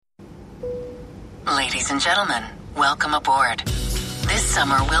Ladies and gentlemen, welcome aboard. This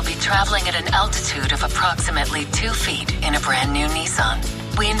summer, we'll be traveling at an altitude of approximately 2 feet in a brand new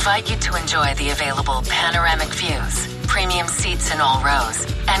Nissan. We invite you to enjoy the available panoramic views, premium seats in all rows,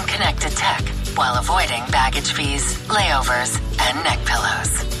 and connected tech, while avoiding baggage fees, layovers, and neck pillows.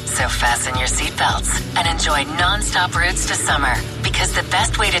 So fasten your seatbelts and enjoy non-stop routes to summer, because the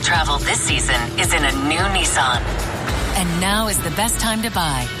best way to travel this season is in a new Nissan. And now is the best time to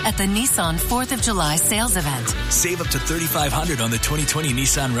buy at the Nissan 4th of July sales event. Save up to $3,500 on the 2020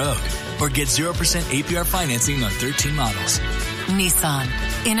 Nissan Rogue, or get 0% APR financing on 13 models. Nissan,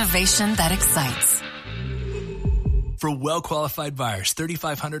 innovation that excites. For well-qualified buyers,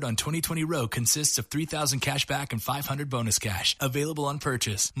 $3,500 on 2020 Rogue consists of $3,000 cash back and $500 bonus cash. Available on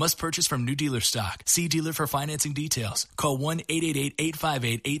purchase. Must purchase from new dealer stock. See dealer for financing details. Call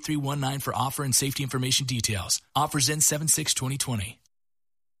 1-888-858-8319 for offer and safety information details. Offers end 7/6/2020.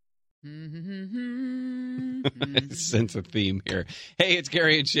 Sense of theme here. Hey, it's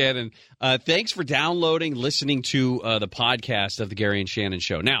Gary and Shannon. Thanks for downloading, listening to the podcast of the Gary and Shannon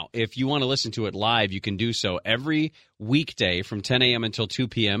Show. Now, if you want to listen to it live, you can do so every weekday from 10 a.m. until 2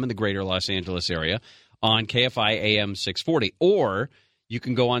 p.m. in the greater Los Angeles area on KFI AM 640. Or you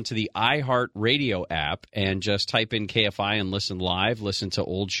can go onto the iHeartRadio app and just type in KFI and listen live, listen to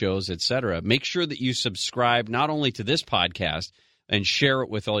old shows, etc. Make sure that you subscribe not only to this podcast and share it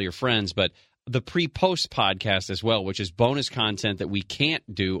with all your friends, but the pre-post podcast as well, which is bonus content that we can't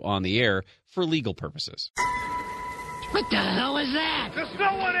do on the air for legal purposes. What the hell is that? Does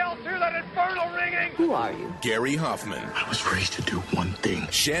no one else hear that infernal ringing? Who are you? Gary Hoffman. I was raised to do one thing.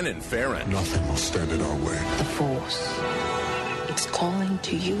 Shannon Farren. Nothing will stand in our way. The Force. It's calling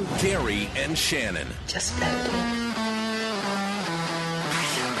to you. Gary and Shannon. Just let it in.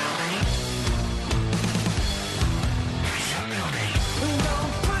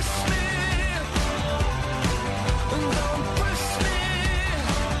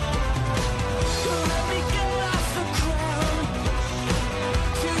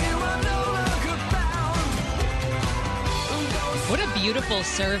 Beautiful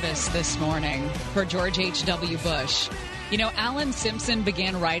service this morning for George H.W. Bush. You know, Alan Simpson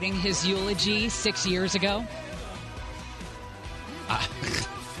began writing his eulogy 6 years ago. I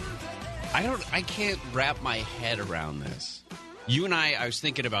can't wrap my head around this. You and I was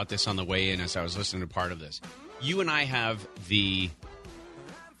thinking about this on the way in as I was listening to part of this. You and I have the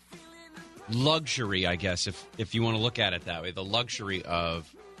luxury, I guess, if you want to look at it that way, the luxury of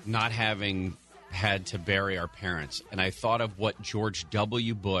not having had to bury our parents. And I thought of what George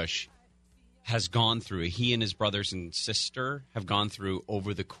W. Bush has gone through. He and his brothers and sister have gone through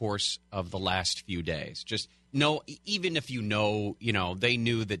over the course of the last few days. Just even if you know, they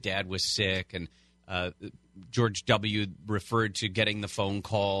knew that Dad was sick, and George W. referred to getting the phone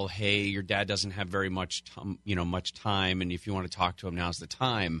call, hey, your dad doesn't have very much time, and if you want to talk to him, now's the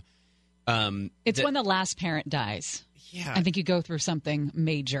time. It's when the last parent dies. Yeah. I think you go through something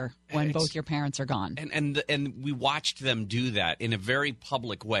major when both your parents are gone. And we watched them do that in a very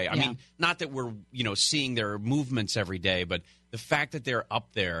public way. I mean, not that we're, seeing their movements every day, but the fact that they're up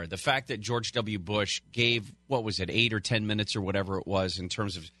there, the fact that George W. Bush gave, 8 or 10 minutes or whatever it was in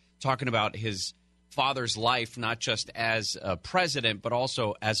terms of talking about his father's life, not just as a president, but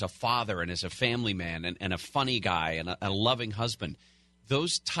also as a father and as a family man and a funny guy and a loving husband.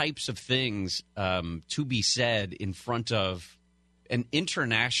 Those types of things to be said in front of an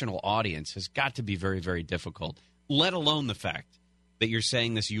international audience has got to be very, very difficult, let alone the fact that you're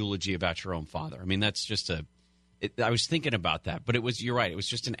saying this eulogy about your own father. I mean, that's just I was thinking about that, but you're right. It was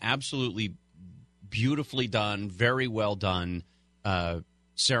just an absolutely beautifully done, very well done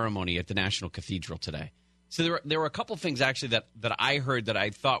ceremony at the National Cathedral today. So there were a couple things actually that I heard that I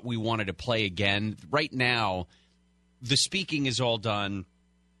thought we wanted to play again. Right now, the speaking is all done.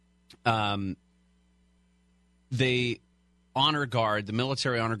 The honor guard, the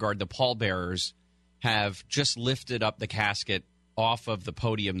military honor guard, the pallbearers have just lifted up the casket off of the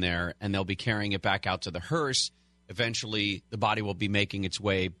podium there, and they'll be carrying it back out to the hearse. Eventually, the body will be making its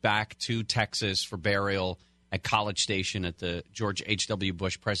way back to Texas for burial at College Station at the George H.W.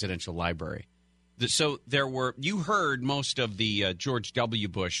 Bush Presidential Library. So you heard most of the George W.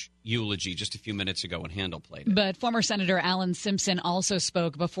 Bush eulogy just a few minutes ago when Handel played it. But former Senator Alan Simpson also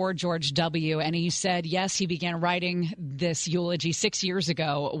spoke before George W., and he said, yes, he began writing this eulogy 6 years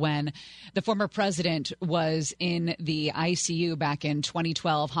ago when the former president was in the ICU back in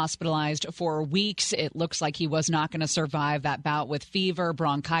 2012, hospitalized for weeks. It looks like he was not going to survive that bout with fever,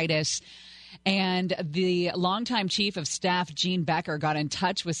 bronchitis. And the longtime chief of staff, Gene Becker, got in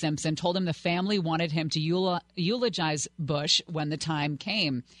touch with Simpson, told him the family wanted him to eulogize Bush when the time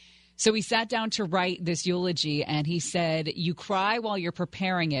came. So he sat down to write this eulogy, and he said, you cry while you're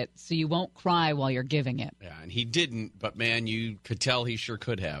preparing it, so you won't cry while you're giving it. Yeah, and he didn't, but, man, you could tell he sure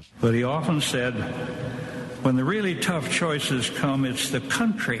could have. But he often said, when the really tough choices come, it's the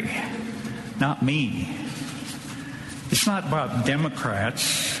country, not me. It's not about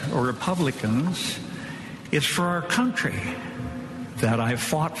Democrats or Republicans. It's for our country that I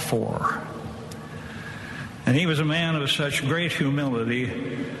fought for. And he was a man of such great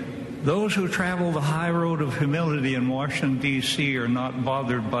humility. Those who travel the high road of humility in Washington, D.C. are not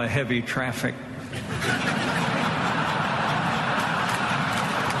bothered by heavy traffic.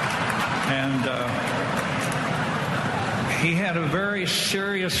 And he had a very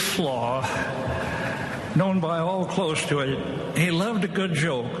serious flaw, known by all close to it. He loved a good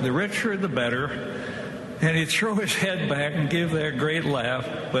joke. The richer, the better. And he'd throw his head back and give that great laugh,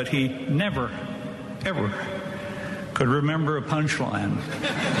 but he never, ever could remember a punchline.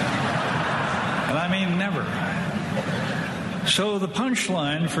 And I mean never. So the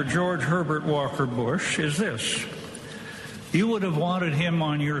punchline for George Herbert Walker Bush is this. You would have wanted him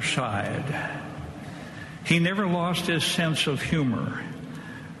on your side. He never lost his sense of humor.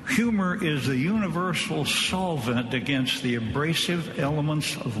 Humor is the universal solvent against the abrasive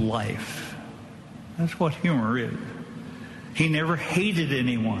elements of life. That's what humor is. He never hated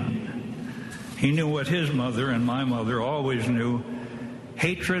anyone. He knew what his mother and my mother always knew.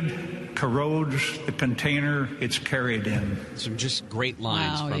 Hatred corrodes the container it's carried in. Some just great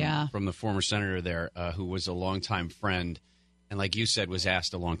lines from the former senator there, who was a longtime friend, and like you said, was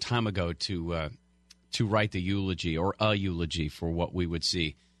asked a long time ago to write the eulogy or a eulogy for what we would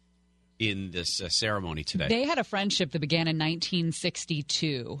see in this ceremony today. They had a friendship that began in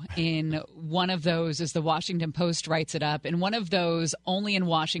 1962. In one of those, as the Washington Post writes it up, in one of those only in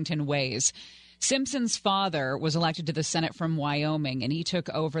Washington ways, Simpson's father was elected to the Senate from Wyoming, and he took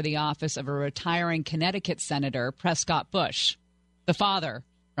over the office of a retiring Connecticut Senator, Prescott Bush, the father,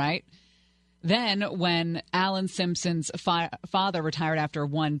 right? Then, when Alan Simpson's father retired after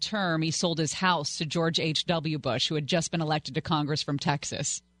one term, he sold his house to George H.W. Bush, who had just been elected to Congress from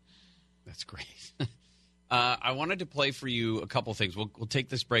Texas. That's great. I wanted to play for you a couple things. We'll take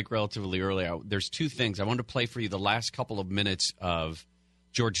this break relatively early. There's two things. I wanted to play for you the last couple of minutes of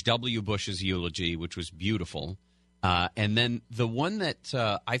George W. Bush's eulogy, which was beautiful. And then the one that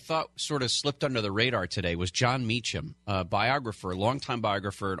I thought sort of slipped under the radar today was John Meacham, a biographer, a longtime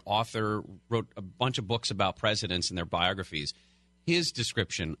biographer, an author, wrote a bunch of books about presidents and their biographies. His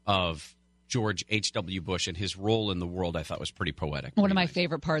description of George H.W. Bush and his role in the world, I thought, was pretty poetic. One of my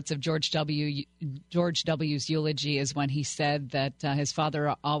favorite parts of George W.'s eulogy is when he said that his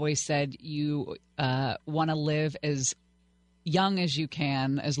father always said, you want to live as young as you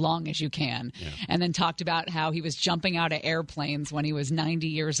can, as long as you can, and then talked about how he was jumping out of airplanes when he was 90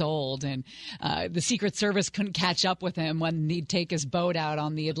 years old, and the Secret Service couldn't catch up with him when he'd take his boat out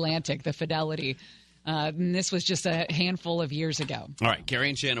on the Atlantic, the Fidelity. And this was just a handful of years ago. All right, Gary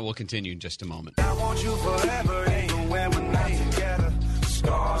and Shannon will continue in just a moment. I want you forever, even when we're not together.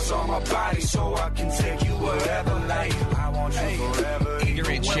 Scars on my body so I can take you wherever. Like, I want you forever,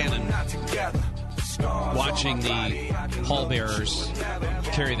 Gary and Shannon not together. Watching the pallbearers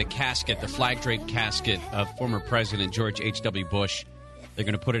carry the casket, the flag-draped casket of former President George H.W. Bush. They're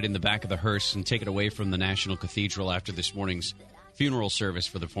going to put it in the back of the hearse and take it away from the National Cathedral after this morning's funeral service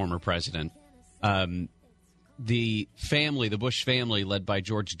for the former president. The family, the Bush family, led by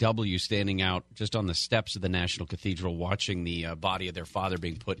George W., standing out just on the steps of the National Cathedral, watching the body of their father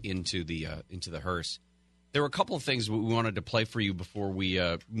being put into the hearse. There were a couple of things we wanted to play for you before we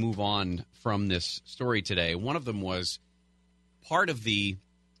move on from this story today. One of them was part of the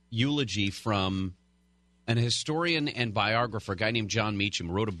eulogy from an historian and biographer, a guy named John Meacham,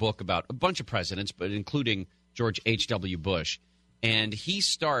 who wrote a book about a bunch of presidents, but including George H.W. Bush. And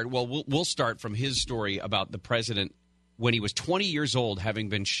we'll start from his story about the president when he was 20 years old, having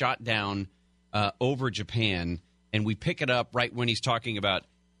been shot down over Japan. And we pick it up right when he's talking about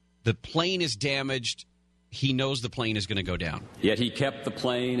the plane is damaged. He knows the plane is going to go down. Yet he kept the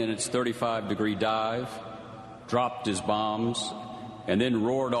plane in its 35-degree dive, dropped his bombs, and then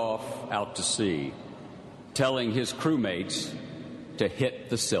roared off out to sea, telling his crewmates to hit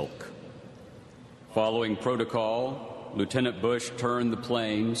the silk. Following protocol, Lieutenant Bush turned the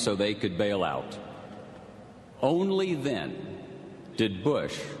plane so they could bail out. Only then did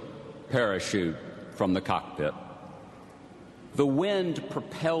Bush parachute from the cockpit. The wind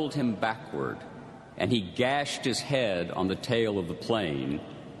propelled him backward, and he gashed his head on the tail of the plane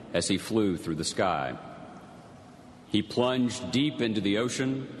as he flew through the sky. He plunged deep into the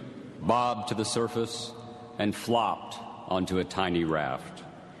ocean, bobbed to the surface, and flopped onto a tiny raft.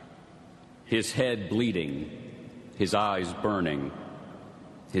 his head bleeding, his eyes burning,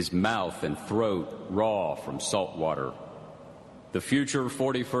 his mouth and throat raw from salt water. The future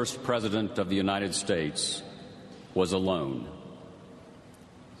 41st President of the United States was alone.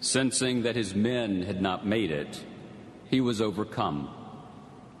 Sensing that his men had not made it, he was overcome.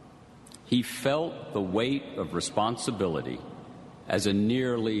 He felt the weight of responsibility as a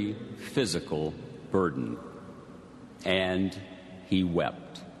nearly physical burden, and he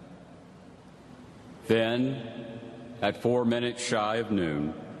wept. Then, at 4 minutes shy of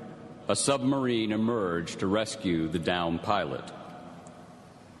noon, a submarine emerged to rescue the downed pilot.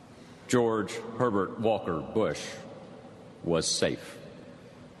 George Herbert Walker Bush was safe.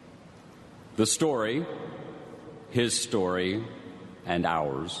 The story, his story and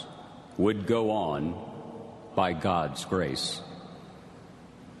ours, would go on by God's grace.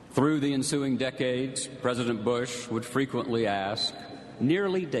 Through the ensuing decades, President Bush would frequently ask,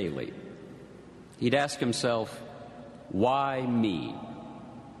 nearly daily, he'd ask himself, why me?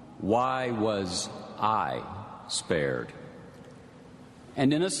 Why was I spared?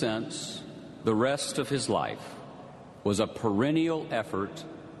 And in a sense, the rest of his life was a perennial effort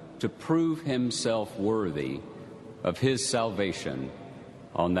to prove himself worthy of his salvation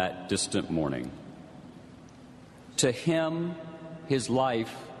on that distant morning. To him, his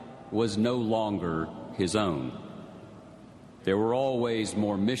life was no longer his own. There were always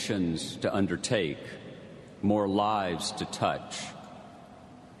more missions to undertake, more lives to touch,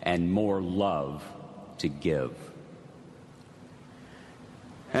 and more love to give.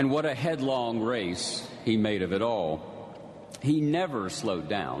 And what a headlong race he made of it all. He never slowed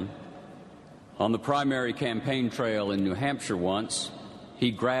down. On the primary campaign trail in New Hampshire once,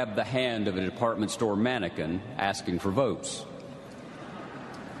 he grabbed the hand of a department store mannequin asking for votes.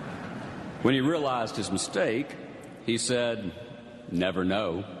 When he realized his mistake, he said, "Never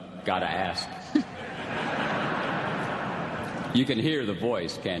know, gotta ask." You can hear the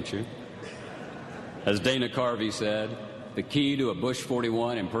voice, can't you? As Dana Carvey said, the key to a Bush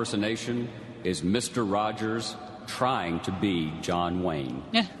 41 impersonation is Mr. Rogers trying to be John Wayne.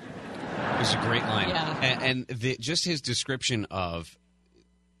 Yeah. It was a great line. Yeah. And just his description of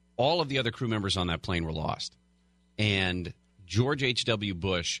all of the other crew members on that plane were lost. And George H.W.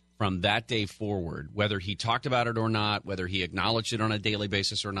 Bush, from that day forward, whether he talked about it or not, whether he acknowledged it on a daily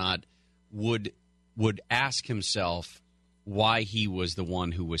basis or not, would ask himself why he was the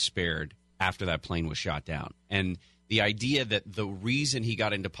one who was spared after that plane was shot down. And the idea that the reason he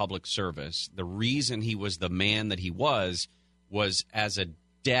got into public service, the reason he was the man that he was as a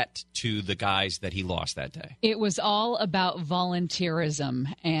debt to the guys that he lost that day. It was all about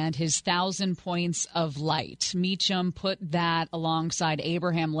volunteerism and his 1,000 points of light. Meacham put that alongside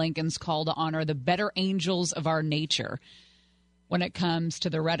Abraham Lincoln's call to honor the better angels of our nature when it comes to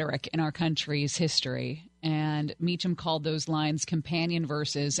the rhetoric in our country's history. And Meacham called those lines companion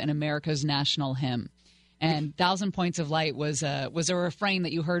verses in America's national hymn. And 1,000 Points of Light was a refrain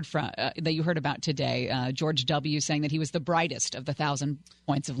that you heard about today. George W. saying that he was the brightest of the 1,000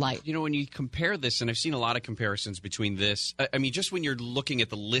 points of light. You know, when you compare this, and I've seen a lot of comparisons between this. I mean, just when you're looking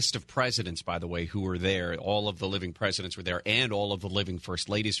at the list of presidents, by the way, who were there, all of the living presidents were there, and all of the living first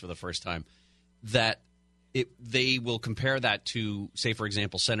ladies for the first time, that they will compare that to, say, for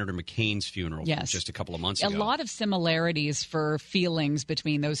example, Senator McCain's funeral just a couple of months ago. A lot of similarities for feelings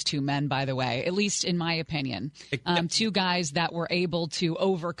between those two men, by the way, at least in my opinion. Two guys that were able to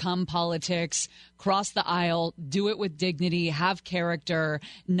overcome politics, cross the aisle, do it with dignity, have character,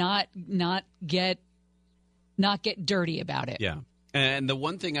 not get dirty about it. Yeah. And the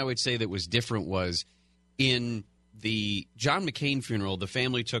one thing I would say that was different was in the John McCain funeral, the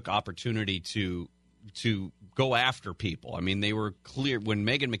family took opportunity to go after people. I mean, they were clear. When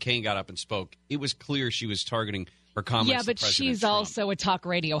Meghan McCain got up and spoke, it was clear she was targeting her comments. Yeah, but she's Trump. Also a talk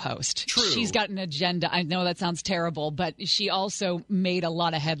radio host. True. She's got an agenda. I know that sounds terrible, but she also made a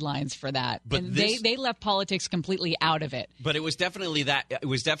lot of headlines for that. But and they left politics completely out of it. But it was definitely that. It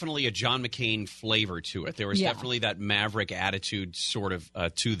was definitely a John McCain flavor to it. There was definitely that maverick attitude sort of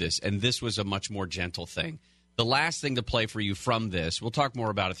to this, and this was a much more gentle thing. The last thing to play for you from this, we'll talk more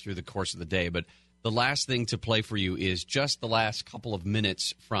about it through the course of the day, but the last thing to play for you is just the last couple of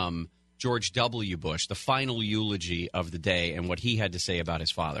minutes from George W. Bush, the final eulogy of the day, and what he had to say about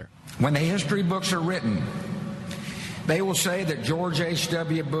his father. When the history books are written, they will say that George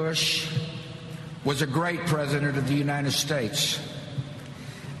H.W. Bush was a great president of the United States,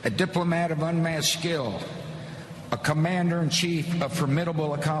 a diplomat of unmatched skill, a commander-in-chief of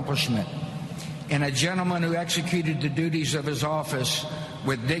formidable accomplishment, and a gentleman who executed the duties of his office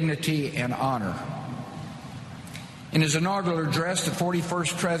with dignity and honor. In his inaugural address, the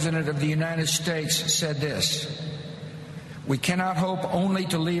 41st President of the United States said this: "We cannot hope only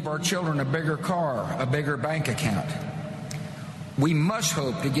to leave our children a bigger car, a bigger bank account. We must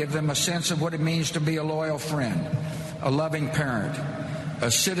hope to give them a sense of what it means to be a loyal friend, a loving parent, a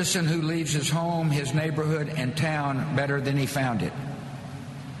citizen who leaves his home, his neighborhood, and town better than he found it.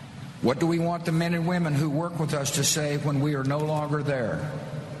 What do we want the men and women who work with us to say when we are no longer there?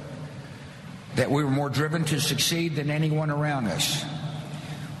 That we were more driven to succeed than anyone around us,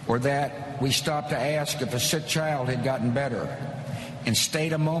 or that we stopped to ask if a sick child had gotten better and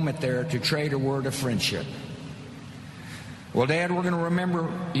stayed a moment there to trade a word of friendship? Well, Dad, we're going to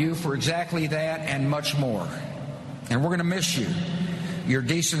remember you for exactly that and much more. And we're going to miss you. Your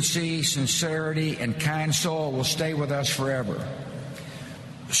decency, sincerity, and kind soul will stay with us forever.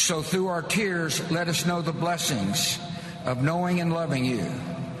 So through our tears, let us know the blessings of knowing and loving you,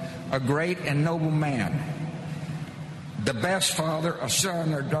 a great and noble man, the best father a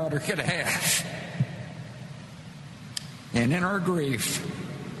son or daughter could have. And in our grief,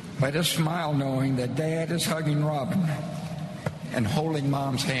 let us smile knowing that Dad is hugging Robin and holding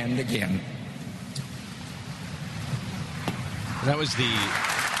Mom's hand again." That was the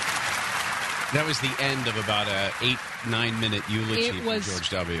end of about a 8-9 minute eulogy It was from George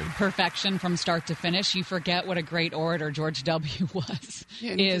W. Perfection from start to finish. You forget what a great orator George W. was.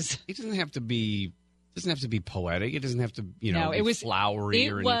 Yeah, it doesn't have to be. Doesn't have to be poetic. It doesn't have to, be flowery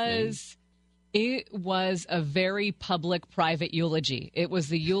or anything. It was a very public, private eulogy. It was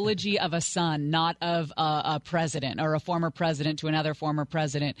the eulogy of a son, not of a president or a former president to another former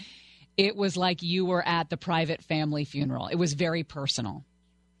president. It was like you were at the private family funeral. It was very personal.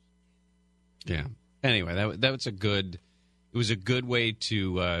 Yeah. Anyway, that was a good. It was a good way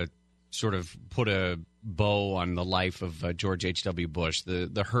to sort of put a bow on the life of George H.W. Bush.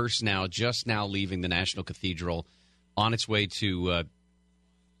 The hearse just now leaving the National Cathedral, on its way to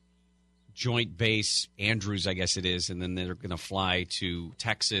Joint Base Andrews, I guess it is, and then they're going to fly to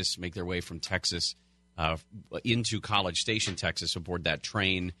Texas, make their way from Texas into College Station, Texas, aboard that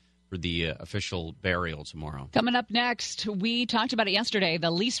train for the official burial tomorrow. Coming up next, we talked about it yesterday,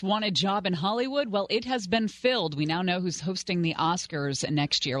 the least wanted job in Hollywood. Well, it has been filled. We now know who's hosting the Oscars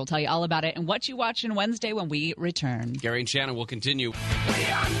next year. We'll tell you all about it and What You Watchin' Wednesday when we return. Gary and Shannon will continue. We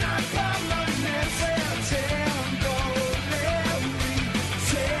are not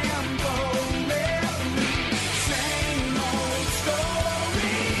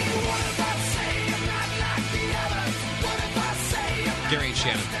Gary and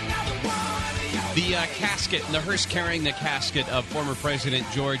Shannon. The casket, the hearse carrying the casket of former President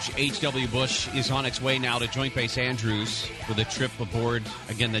George H.W. Bush is on its way now to Joint Base Andrews for the trip aboard,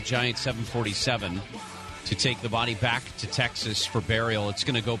 again, the giant 747 to take the body back to Texas for burial. It's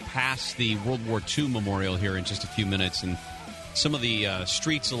going to go past the World War II memorial here in just a few minutes, and some of the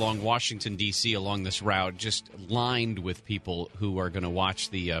streets along Washington, D.C., along this route just lined with people who are going to watch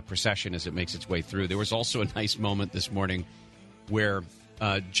the procession as it makes its way through. There was also a nice moment this morning where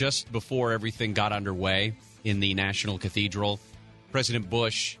just before everything got underway in the National Cathedral, President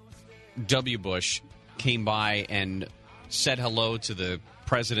Bush, W. Bush, came by and said hello to the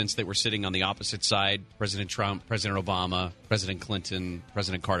presidents that were sitting on the opposite side, President Trump, President Obama, President Clinton,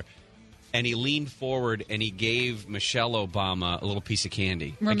 President Carter. And he leaned forward and he gave Michelle Obama a little piece of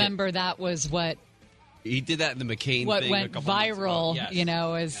candy. Remember, that was what... He did that in the McCain what thing went viral,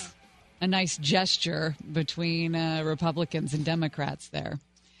 as... a nice gesture between Republicans and Democrats there.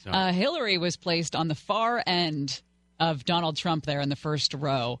 So. Hillary was placed on the far end of Donald Trump there in the first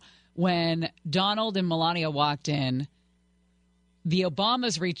row. When Donald and Melania walked in, the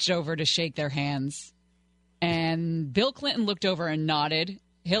Obamas reached over to shake their hands, and Bill Clinton looked over and nodded.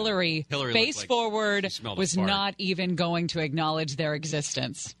 Hillary face forward, was not even going to acknowledge their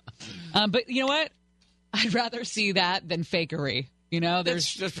existence. But you know what? I'd rather see that than fakery.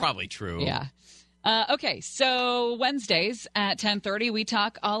 That's probably true. Yeah. Okay, so Wednesdays at 10:30, we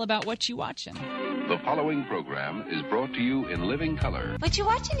talk all about what you watching. The following program is brought to you in living color. What you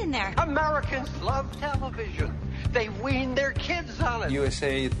watching in there? Americans love television. They wean their kids on it.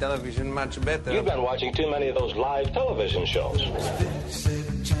 USA television much better. You've been watching too many of those live television shows.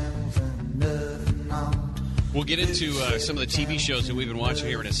 We'll get into some of the TV shows that we've been watching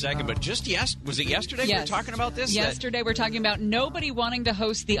here in a second, but was it yesterday we were talking about this? Yesterday we're talking about nobody wanting to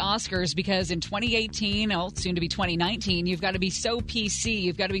host the Oscars because in 2018, soon to be 2019, you've got to be so PC,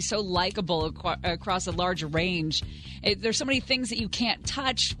 you've got to be so likable across a large range. There's so many things that you can't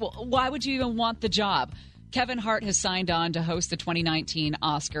touch. Well, why would you even want the job? Kevin Hart has signed on to host the 2019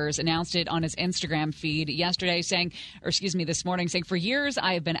 Oscars, announced it on his Instagram feed this morning, saying, "For years,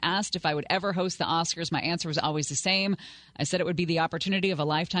 I have been asked if I would ever host the Oscars. My answer was always the same. I said it would be the opportunity of a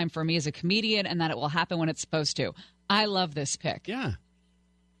lifetime for me as a comedian and that it will happen when it's supposed to." I love this pick. Yeah.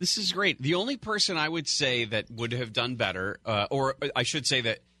 This is great. The only person I would say that would have done better, or I should say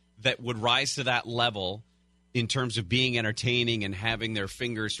that would rise to that level in terms of being entertaining and having their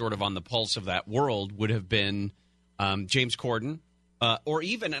fingers sort of on the pulse of that world, would have been James Corden, or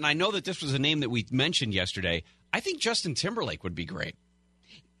even, and I know that this was a name that we mentioned yesterday, I think Justin Timberlake would be great.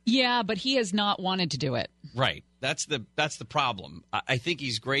 Yeah, but he has not wanted to do it. Right. That's the problem. I think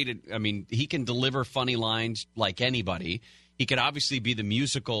he's great at, he can deliver funny lines like anybody. He could obviously be the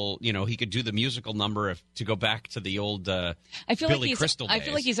musical, he could do the musical number to go back to the old Billy Crystal days. I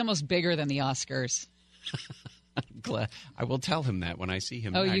feel like he's almost bigger than the Oscars. I'm glad. I will tell him that when I see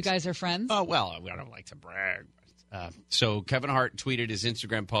him. Oh, next. You guys are friends? Oh, well, I don't like to brag. So Kevin Hart tweeted his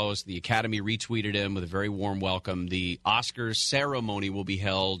Instagram post. The Academy retweeted him with a very warm welcome. The Oscars ceremony will be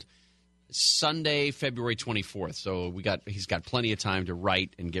held Sunday, February 24th. So he's got plenty of time to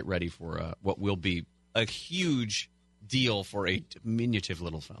write and get ready for what will be a huge deal for a diminutive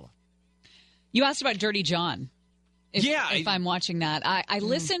little fella. You asked about Dirty John. If I'm watching that. I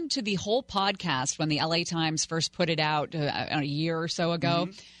listened to the whole podcast when the LA Times first put it out a year or so ago.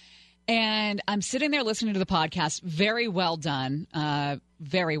 Mm-hmm. And I'm sitting there listening to the podcast. Very well done.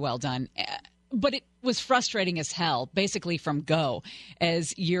 Very well done. But it was frustrating as hell, basically from go,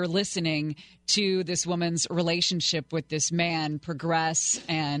 as you're listening to this woman's relationship with this man progress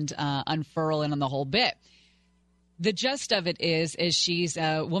and unfurl and on the whole bit. The gist of it is she's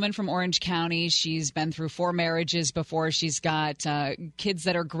a woman from Orange County. She's been through 4 marriages before. She's got kids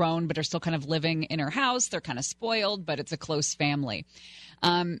that are grown but are still kind of living in her house. They're kind of spoiled, but it's a close family.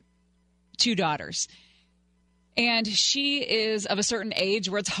 2 daughters. And she is of a certain age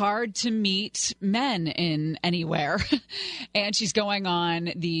where it's hard to meet men in anywhere. And she's going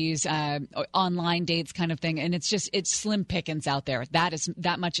on these online dates kind of thing. And it's slim pickings out there.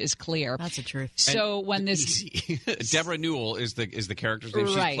 That much is clear. That's the truth. So when this Deborah Newell is the character's name.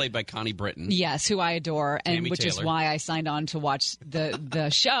 Right. She's played by Connie Britton. Yes, who I adore, and Tammy which Taylor. is why I signed on to watch the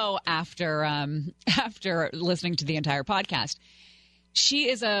show after listening to the entire podcast. She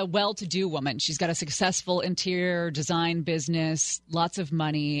is a well-to-do woman. She's got a successful interior design business, lots of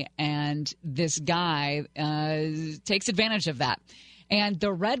money, and this guy takes advantage of that. And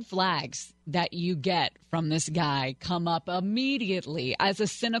the red flags that you get from this guy come up immediately as a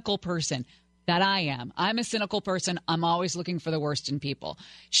cynical person that I am. I'm a cynical person. I'm always looking for the worst in people.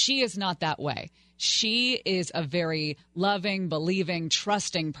 She is not that way. She is a very loving, believing,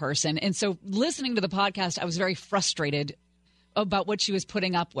 trusting person. And so listening to the podcast, I was very frustrated about what she was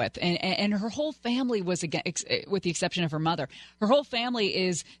putting up with. And her whole family was, with the exception of her mother, her whole family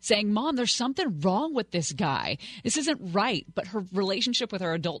is saying, "Mom, there's something wrong with this guy. This isn't right." But her relationship with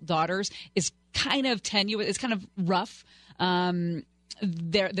her adult daughters is kind of tenuous. It's kind of rough.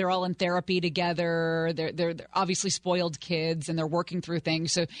 They're all in therapy together. They're obviously spoiled kids, and they're working through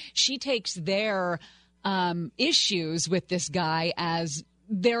things. So she takes their issues with this guy as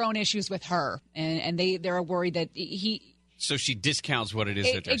their own issues with her. And they're worried that he... So she discounts what it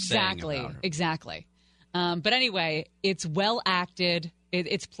is that they're saying about her. Exactly. But anyway, it's well acted.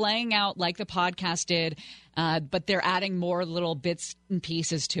 It's playing out like the podcast did, but they're adding more little bits and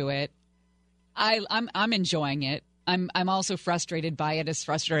pieces to it. I'm enjoying it. I'm also frustrated by it, as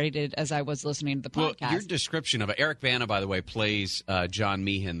frustrated as I was listening to the podcast. Well, your description of it, Eric Bana, by the way, plays John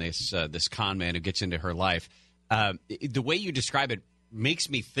Meehan, this con man who gets into her life. The way you describe it makes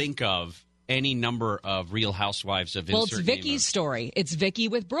me think of any number of Real Housewives of Well, it's Vicky's story. It's Vicky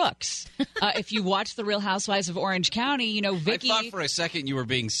with Brooks. If you watch The Real Housewives of Orange County, Vicky... I thought for a second you were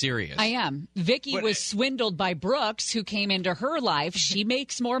being serious. I am. Vicky was swindled by Brooks, who came into her life. She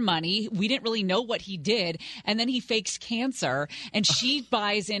makes more money. We didn't really know what he did. And then he fakes cancer. And she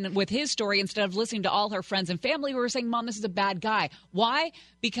buys in with his story instead of listening to all her friends and family who are saying, "Mom, this is a bad guy." Why?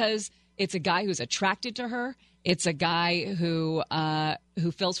 Because it's a guy who's attracted to her. It's a guy who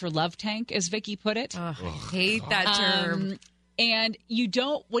fills her love tank, as Vicky put it. I hate that term. And you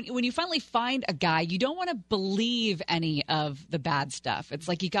don't, when you finally find a guy, you don't want to believe any of the bad stuff. It's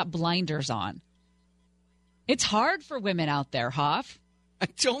like you got blinders on. It's hard for women out there, Hoff.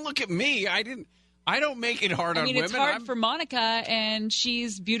 Don't look at me. I don't make it hard on women. It's hard for Monica, and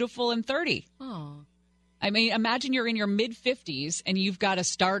she's beautiful and 30. Oh. I mean, imagine you're in your mid-50s, and you've got to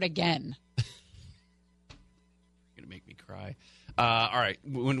start again. Make me cry. All right.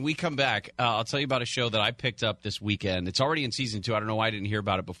 When we come back, I'll tell you about a show that I picked up this weekend. It's already in season 2. I don't know why I didn't hear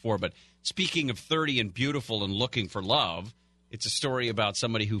about it before, but speaking of 30 and beautiful and looking for love, it's a story about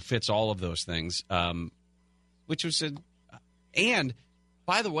somebody who fits all of those things, which was and,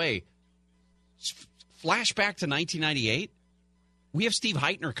 by the way, flashback to 1998, we have Steve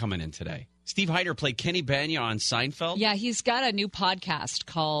Hytner coming in today. Steve Hytner played Kenny Banya on Seinfeld. Yeah, he's got a new podcast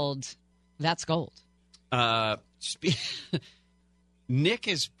called That's Gold. Nick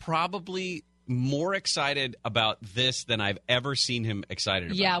is probably more excited about this than I've ever seen him excited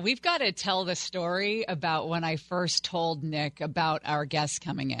about. Yeah, we've got to tell the story about when I first told Nick about our guest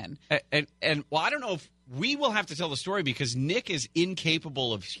coming in. And well, I don't know if we will have to tell the story because Nick is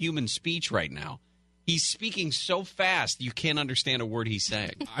incapable of human speech right now. He's speaking so fast you can't understand a word he's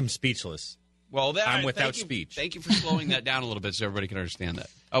saying. I'm speechless. Well, I'm without speech. Thank you for slowing that down a little bit so everybody can understand that.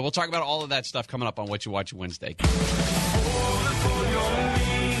 We'll talk about all of that stuff coming up on Watcha Watchin Wednesday.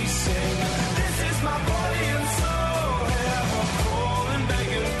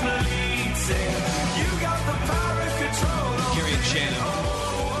 Gary and Shannon.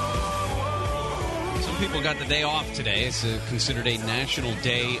 Some people got the day off today. It's considered a national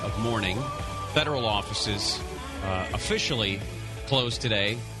day of mourning. Federal offices officially closed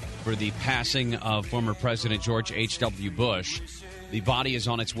today for the passing of former President George H.W. Bush. The body is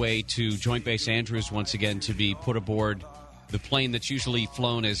on its way to Joint Base Andrews once again to be put aboard the plane that's usually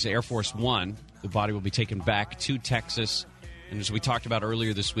flown as Air Force One. The body will be taken back to Texas. And as we talked about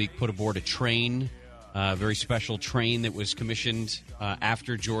earlier this week, put aboard a train, a very special train that was commissioned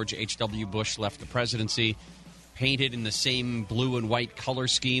after George H.W. Bush left the presidency, painted in the same blue and white color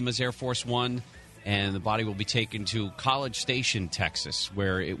scheme as Air Force One. And the body will be taken to College Station, Texas,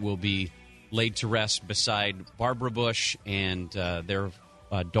 where it will be laid to rest beside Barbara Bush and their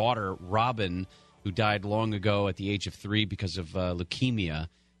daughter, Robin, who died long ago at the age of 3 because of leukemia.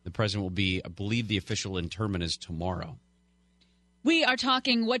 The president will be, I believe the official interment is tomorrow. We are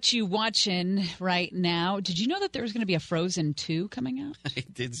talking What You Watchin' right now. Did you know that there's going to be a Frozen 2 coming out? I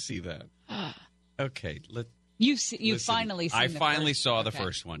did see that. Okay, You finally seen I the finally first? saw the Okay.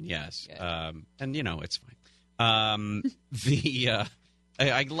 first one, yes. And, it's fine.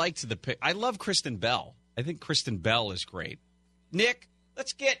 I liked the pic. I love Kristen Bell. I think Kristen Bell is great. Nick,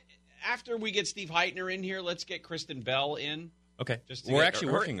 after we get Steve Hytner in here, let's get Kristen Bell in. Okay. We're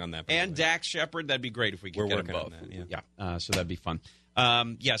actually working on that. And Dax Shepard, that'd be great if we could get them both. So that'd be fun.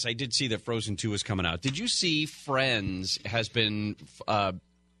 Yes, I did see that Frozen 2 is coming out. Did you see Friends has been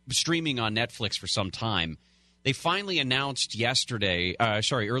streaming on Netflix for some time? They finally announced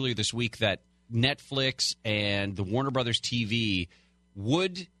earlier this week that Netflix and the Warner Brothers TV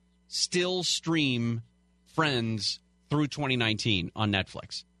would still stream Friends through 2019 on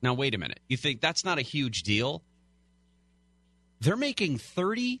Netflix. Now, wait a minute. You think that's not a huge deal? They're making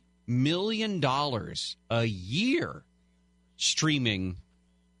 $30 million a year streaming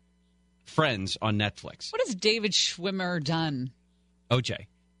Friends on Netflix. What has David Schwimmer done? OJ.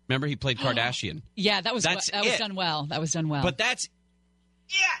 Remember, he played Kardashian. Yeah, that was done well. That was done well. But that's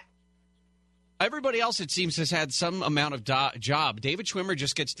it. Everybody else, it seems, has had some amount of job. David Schwimmer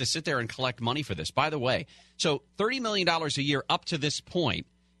just gets to sit there and collect money for this. By the way, so $30 million a year up to this point.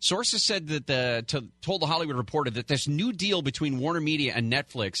 Sources said that told the Hollywood Reporter that this new deal between Warner Media and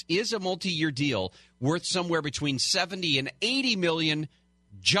Netflix is a multi-year deal worth somewhere between $70 and $80 million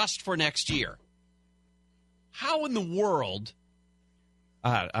just for next year. How in the world?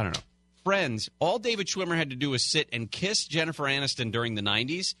 I don't know. Friends, all David Schwimmer had to do was sit and kiss Jennifer Aniston during the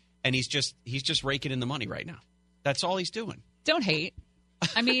 90s, and he's just raking in the money right now. That's all he's doing. Don't hate.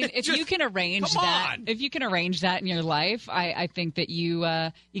 I mean, if you can arrange that, in your life, I think that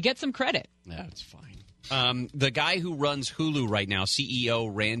you get some credit. Yeah, it's fine. The guy who runs Hulu right now, CEO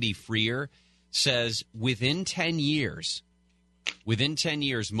Randy Freer, says within 10 years,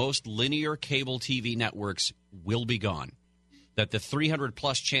 most linear cable TV networks will be gone. That the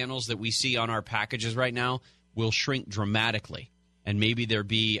 300-plus channels that we see on our packages right now will shrink dramatically. And maybe there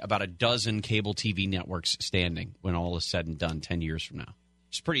be about a dozen cable TV networks standing when all is said and done 10 years from now.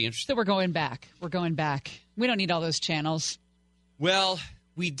 It's pretty interesting. So we're going back. We don't need all those channels. Well,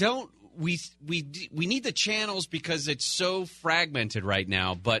 we don't. We need the channels because it's so fragmented right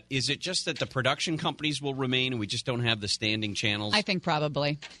now. But is it just that the production companies will remain and we just don't have the standing channels? I think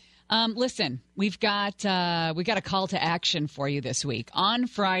probably. Listen, we've got a call to action for you this week. On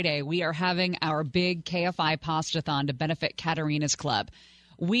Friday, we are having our big KFI Pastathon to benefit Katarina's Club.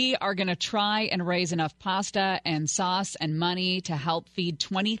 We are going to try and raise enough pasta and sauce and money to help feed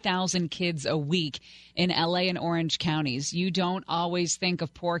 20,000 kids a week in L.A. and Orange counties. You don't always think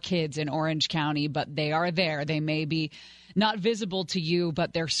of poor kids in Orange County, but they are there. They may be not visible to you,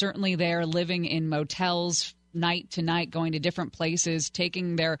 but they're certainly there, living in motels night to night, going to different places,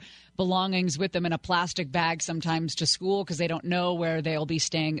 taking their belongings with them in a plastic bag sometimes to school because they don't know where they'll be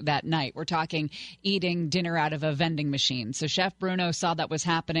staying that night. We're talking eating dinner out of a vending machine. So Chef Bruno saw that was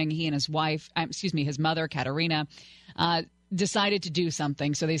happening. He and his his mother, Katerina, decided to do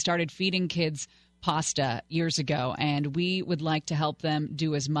something. So they started feeding kids pasta years ago, and we would like to help them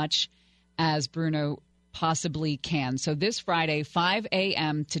do as much as Bruno possibly can. So this Friday, 5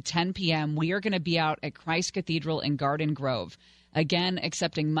 a.m. to 10 p.m., we are going to be out at Christ Cathedral in Garden Grove. Again,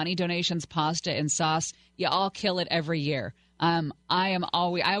 accepting money donations, pasta and sauce. You all kill it every year. I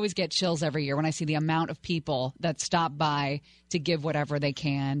always get chills every year when I see the amount of people that stop by to give whatever they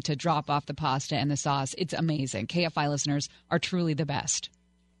can, to drop off the pasta and the sauce. It's amazing. KFI listeners are truly the best.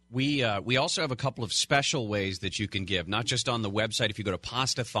 We also have a couple of special ways that you can give, not just on the website. If you go to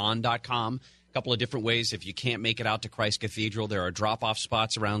pastathon.com, a couple of different ways. If you can't make it out to Christ Cathedral, there are drop-off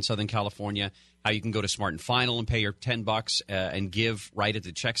spots around Southern California. How you can go to Smart and Final and pay your $10 and give right at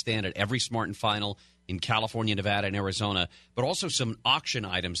the check stand at every Smart and Final in California, Nevada, and Arizona. But also some auction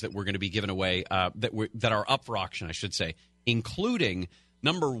items that we're going to be giving away that are up for auction, I should say, including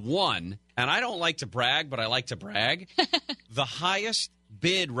number one. And I don't like to brag, but I like to brag. The highest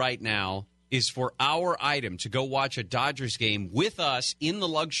bid right now is for our item to go watch a Dodgers game with us in the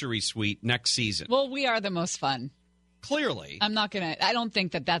luxury suite next season. Well, we are the most fun. Clearly. I don't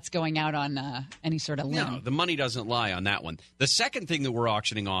think that that's going out on any sort of limb. No, the money doesn't lie on that one. The second thing that we're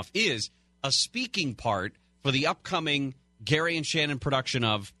auctioning off is a speaking part for the upcoming Gary and Shannon production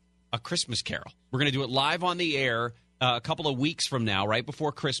of A Christmas Carol. We're going to do it live on the air a couple of weeks from now, right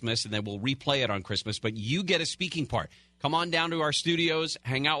before Christmas, and then we'll replay it on Christmas. But you get a speaking part. Come on down to our studios,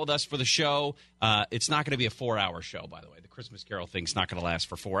 hang out with us for the show. It's not going to be a 4-hour show, by the way. The Christmas Carol thing's not going to last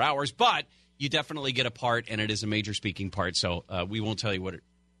for 4 hours, but you definitely get a part, and it is a major speaking part, so we won't tell you what it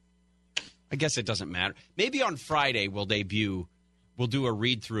 – I guess it doesn't matter. Maybe on Friday we'll do a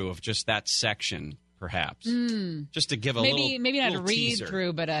read-through of just that section, perhaps, just to give a little maybe not little a read teaser.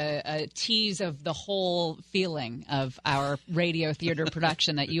 through, but a tease of the whole feeling of our radio theater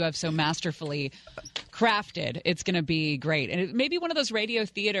production that you have so masterfully crafted. It's going to be great, and it may be one of those radio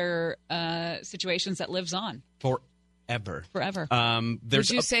theater situations that lives on forever. Would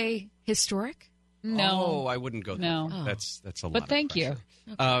you say historic? No. Oh, I wouldn't go there. No. That's a lot. But thank you.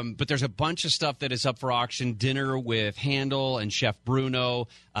 But there's a bunch of stuff that is up for auction. Dinner with Handel and Chef Bruno.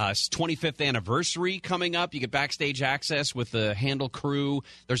 25th anniversary coming up. You get backstage access with the Handel crew.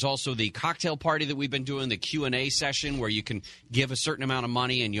 There's also the cocktail party that we've been doing, the Q&A session where you can give a certain amount of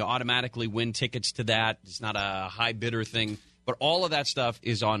money and you automatically win tickets to that. It's not a high bidder thing. But all of that stuff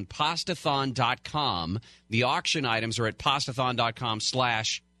is on pastathon.com. The auction items are at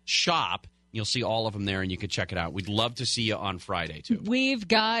pastathon.com/shop. You'll see all of them there, and you can check it out. We'd love to see you on Friday, too. We've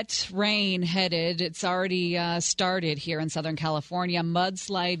got rain headed. It's already started here in Southern California.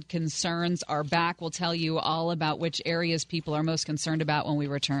 Mudslide concerns are back. We'll tell you all about which areas people are most concerned about when we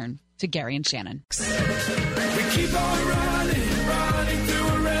return to Gary and Shannon. We keep on running through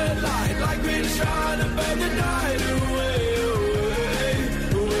a red light like we're trying to burn the night away.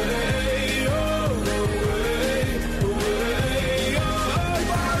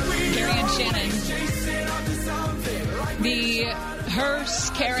 The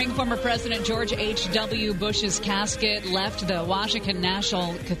hearse carrying former President George H.W. Bush's casket left the Washington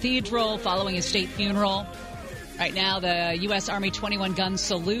National Cathedral following his state funeral. Right now, the U.S. Army 21-gun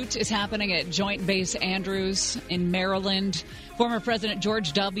salute is happening at Joint Base Andrews in Maryland. Former President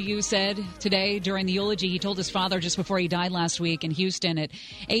George W. said today during the eulogy, he told his father just before he died last week in Houston at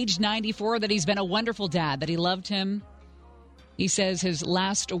age 94 that he's been a wonderful dad, that he loved him. He says his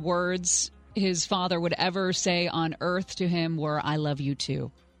last words his father would ever say on earth to him were, "I love you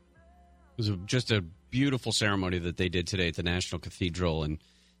too." It was just a beautiful ceremony that they did today at the National Cathedral, and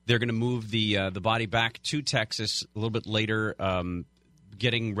they're going to move the body back to Texas a little bit later,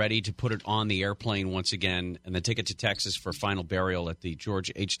 getting ready to put it on the airplane once again, and then take it to Texas for final burial at the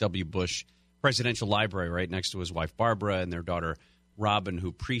George H.W. Bush Presidential Library right next to his wife Barbara and their daughter Robin,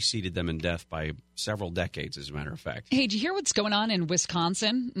 who preceded them in death by several decades, as a matter of fact. Hey, do you hear what's going on in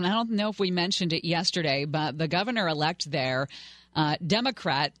Wisconsin? I don't know if we mentioned it yesterday, but the governor-elect there,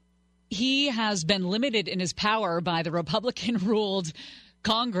 Democrat, he has been limited in his power by the Republican-ruled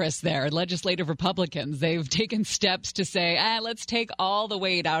Congress there, legislative Republicans. They've taken steps to say, let's take all the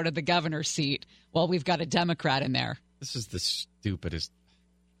weight out of the governor's seat while we've got a Democrat in there. This is the stupidest.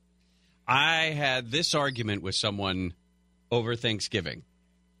 I had this argument with someone over Thanksgiving,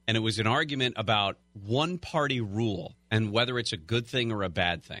 and it was an argument about one-party rule and whether it's a good thing or a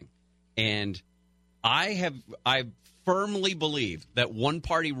bad thing. And I firmly believe that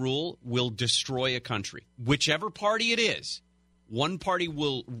one-party rule will destroy a country. Whichever party it is, one-party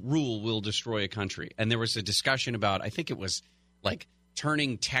rule will destroy a country. And there was a discussion about, I think it was like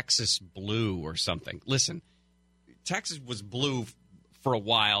turning Texas blue or something. Listen, Texas was blue for a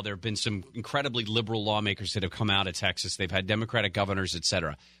while. There have been some incredibly liberal lawmakers that have come out of Texas. They've had Democratic governors, et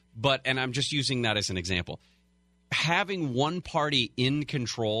cetera. But, and I'm just using that as an example, having one party in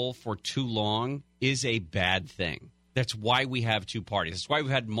control for too long is a bad thing. That's why we have two parties. That's why we've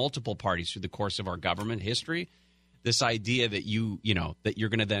had multiple parties through the course of our government history. This idea that that you're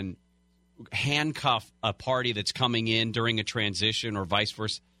going to then handcuff a party that's coming in during a transition or vice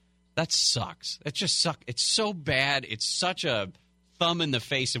versa, that sucks. That just sucks. It's so bad. It's such a thumb in the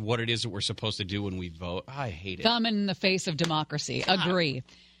face of what it is that we're supposed to do when we vote. I hate it. Thumb in the face of democracy. God. Agree.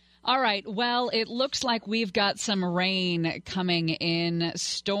 All right. Well, it looks like we've got some rain coming in.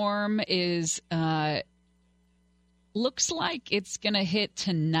 Storm is looks like it's going to hit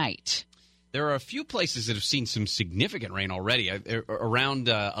tonight. There are a few places that have seen some significant rain already. Around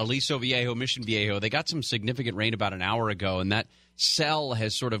Aliso Viejo, Mission Viejo, they got some significant rain about an hour ago, and that cell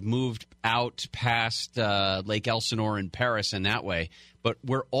has sort of moved out past Lake Elsinore and Paris in that way. But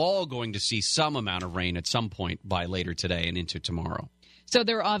we're all going to see some amount of rain at some point by later today and into tomorrow. So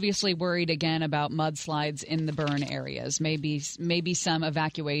they're obviously worried again about mudslides in the burn areas, maybe some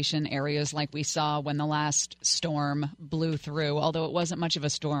evacuation areas like we saw when the last storm blew through, although it wasn't much of a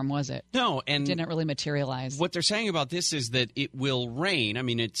storm, was it? No, and it didn't really materialize. What they're saying about this is that it will rain. I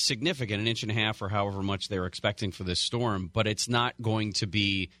mean, it's significant, 1.5 inches or however much they're expecting for this storm, but it's not going to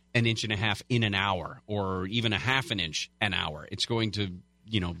be 1.5 inches in an hour or even 0.5 inch an hour. It's going to,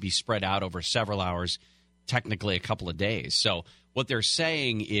 be spread out over several hours, technically a couple of days. So what they're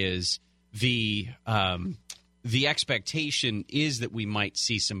saying is the expectation is that we might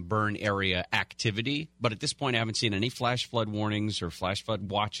see some burn area activity, but at this point I haven't seen any flash flood warnings or flash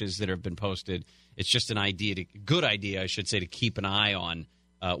flood watches that have been posted. It's just good idea, I should say, to keep an eye on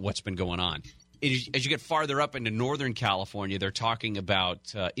what's been going on. As you get farther up into Northern California, they're talking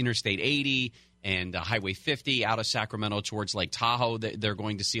about Interstate 80 and Highway 50 out of Sacramento towards Lake Tahoe. They're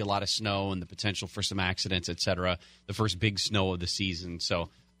going to see a lot of snow and the potential for some accidents, et cetera, the first big snow of the season. So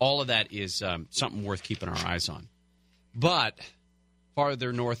all of that is something worth keeping our eyes on. But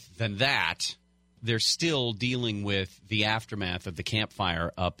farther north than that, they're still dealing with the aftermath of the Camp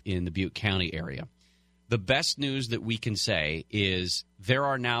Fire up in the Butte County area. The best news that we can say is there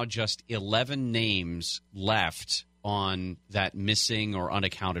are now just 11 names left on that missing or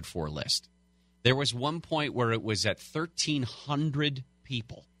unaccounted for list. There was one point where it was at 1,300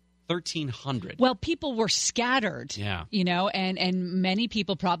 people. 1,300. Well, people were scattered, and many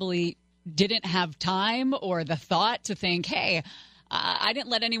people probably didn't have time or the thought to think, hey, I didn't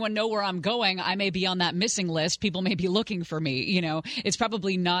let anyone know where I'm going. I may be on that missing list. People may be looking for me. It's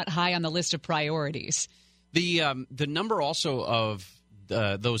probably not high on the list of priorities. The number also of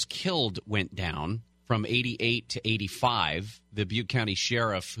those killed went down from 88 to 85. The Butte County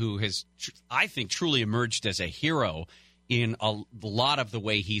Sheriff, who has, I think, truly emerged as a hero in a lot of the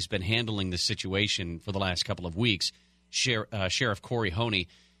way he's been handling the situation for the last couple of weeks, Sheriff Corey Honey,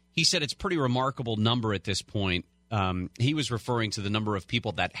 he said it's a pretty remarkable number at this point. He was referring to the number of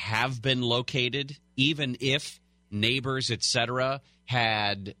people that have been located, even if neighbors, et cetera,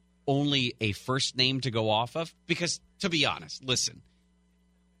 had only a first name to go off of. Because, to be honest, listen,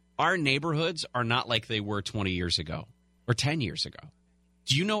 our neighborhoods are not like they were 20 years ago or 10 years ago.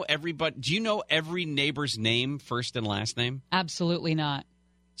 Do you know everybody? Do you know every neighbor's name, first and last name? Absolutely not.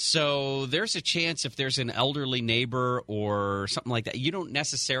 So there's a chance if there's an elderly neighbor or something like that, you don't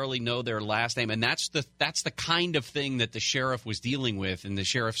necessarily know their last name. And that's the kind of thing that the sheriff was dealing with and the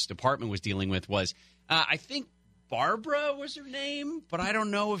sheriff's department was dealing with was, I think Barbara was her name, but I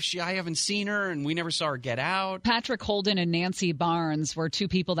don't know if I haven't seen her and we never saw her get out. Patrick Holden and Nancy Barnes were two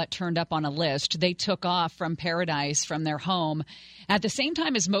people that turned up on a list. They took off from Paradise, from their home. At the same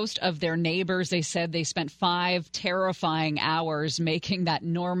time as most of their neighbors, they said they spent 5 terrifying hours making that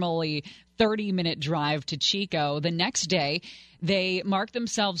normally 30-minute drive to Chico. The next day, they marked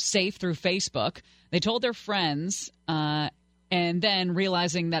themselves safe through Facebook. They told their friends, and then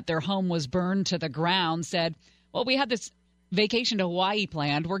realizing that their home was burned to the ground, said, well, we had this vacation to Hawaii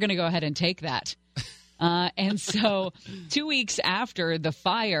planned. We're going to go ahead and take that. And so 2 weeks after the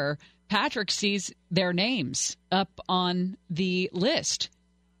fire, Patrick sees their names up on the list.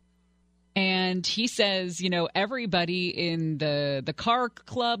 And he says, everybody in the car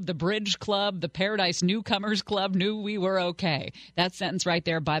club, the bridge club, the Paradise Newcomers Club knew we were okay. That sentence right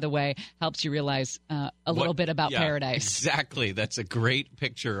there, by the way, helps you realize a little bit about Paradise. Exactly. That's a great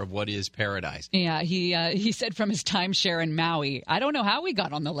picture of what is Paradise. Yeah, he said from his timeshare in Maui, I don't know how we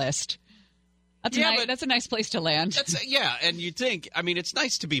got on the list. That's a nice place to land. And you'd think, it's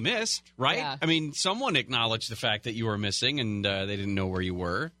nice to be missed, right? Yeah. Someone acknowledged the fact that you were missing and they didn't know where you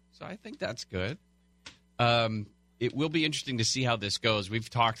were. So I think that's good. It will be interesting to see how this goes. We've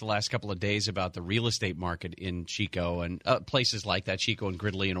talked the last couple of days about the real estate market in Chico and places like that, Chico and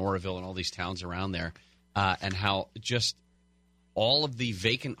Gridley and Oroville and all these towns around there, and how just all of the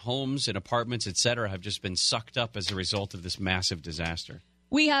vacant homes and apartments, et cetera, have just been sucked up as a result of this massive disaster.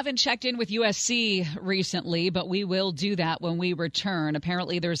 We haven't checked in with USC recently, but we will do that when we return.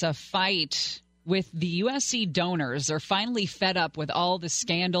 Apparently there's a fight with the USC donors. They're finally fed up with all the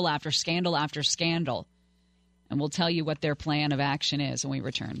scandal after scandal after scandal. And we'll tell you what their plan of action is when we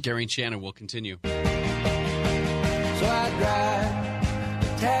return. Gary and Shannon will continue. So I drive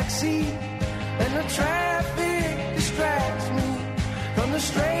a taxi and the traffic distracts me from the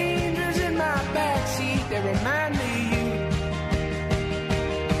strangers in my backseat. They remind me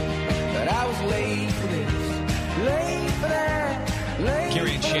that I was late for this, late for that, late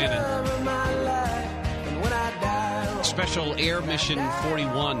Gary and Shannon. Special Air Mission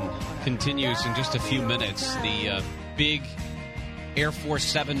 41 continues in just a few minutes. The big Air Force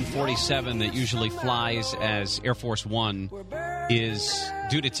 747 that usually flies as Air Force One is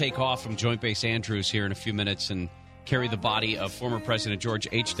due to take off from Joint Base Andrews here in a few minutes and carry the body of former President George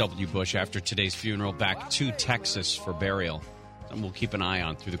H.W. Bush after today's funeral back to Texas for burial. And we'll keep an eye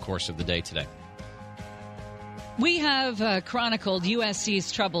on through the course of the day today. We have chronicled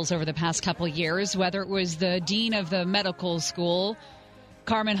USC's troubles over the past couple of years, whether it was the dean of the medical school,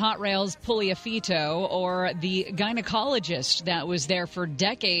 Carmen Hot Rails Puliafito, or the gynecologist that was there for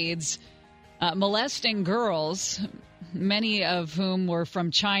decades molesting girls, many of whom were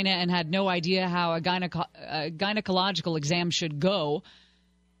from China and had no idea how a gynecological exam should go.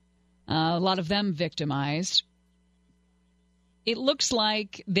 A lot of them victimized. It looks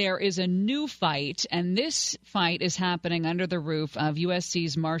like there is a new fight, and this fight is happening under the roof of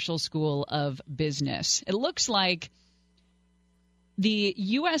USC's Marshall School of Business. It looks like the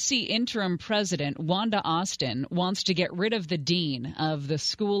USC interim president, Wanda Austin, wants to get rid of the dean of the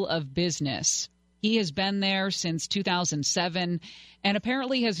School of Business. He has been there since 2007 and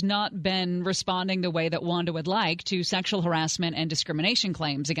apparently has not been responding the way that Wanda would like to sexual harassment and discrimination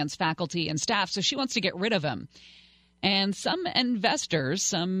claims against faculty and staff, so she wants to get rid of him. And some investors,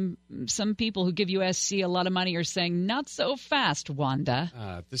 some people who give USC a lot of money are saying, not so fast,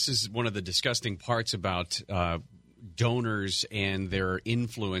 Wanda. This is one of the disgusting parts about donors and their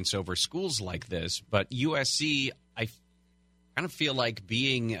influence over schools like this. But USC, I kind of feel like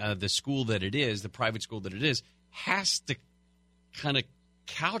being the school that it is, the private school that it is, has to kind of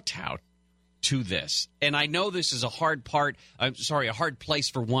kowtow to this. And I know this is a hard place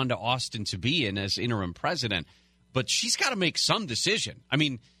for Wanda Austin to be in as interim president. But she's got to make some decision.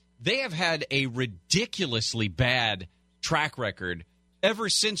 They have had a ridiculously bad track record ever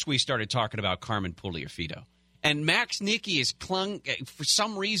since we started talking about Carmen Puliafito. And Max Nicky has for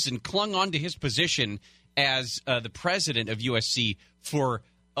some reason, clung onto his position as the president of USC for,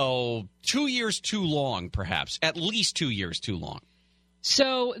 2 years too long, perhaps. At least 2 years too long.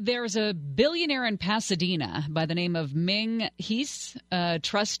 So there's a billionaire in Pasadena by the name of Ming. He's a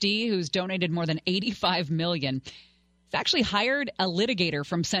trustee who's donated more than $85 million. He's actually hired a litigator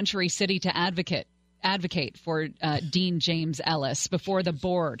from Century City to advocate for Dean James Ellis before the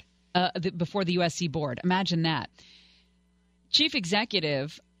board, before the USC board. Imagine that. Chief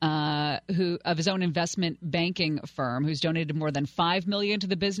executive of his own investment banking firm, who's donated more than $5 million to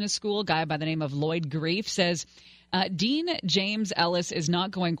the business school, a guy by the name of Lloyd Grief, says Dean James Ellis is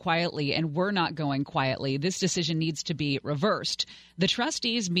not going quietly, and we're not going quietly. This decision needs to be reversed. The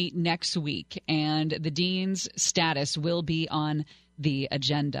trustees meet next week, and the dean's status will be on the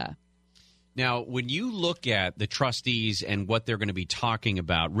agenda. Now, when you look at the trustees and what they're going to be talking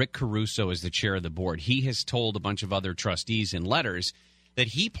about, Rick Caruso is the chair of the board. He has told a bunch of other trustees in letters that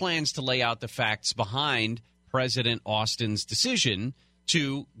he plans to lay out the facts behind President Austin's decision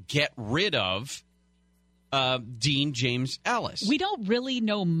to get rid of Dean James Ellis. We don't really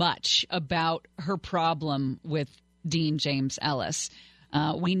know much about her problem with Dean James Ellis.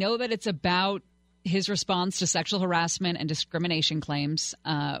 We know that it's about his response to sexual harassment and discrimination claims,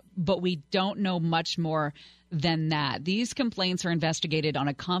 but we don't know much more than that. These complaints are investigated on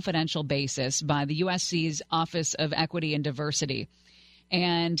a confidential basis by the USC's Office of Equity and Diversity.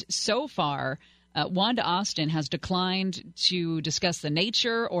 And so far, Wanda Austin has declined to discuss the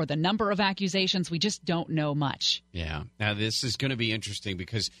nature or the number of accusations. We just don't know much. Yeah. Now, this is going to be interesting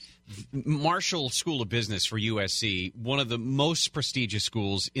because Marshall School of Business for USC, one of the most prestigious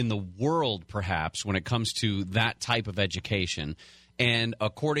schools in the world, perhaps, when it comes to that type of education. And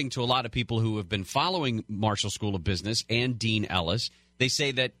according to a lot of people who have been following Marshall School of Business and Dean Ellis, they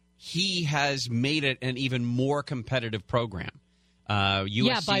say that he has made it an even more competitive program.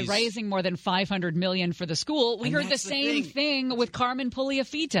 By raising more than $500 million for the school. We heard the same thing with Carmen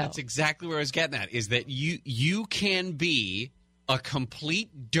Pugliafito. That's exactly where I was getting at, is that you can be a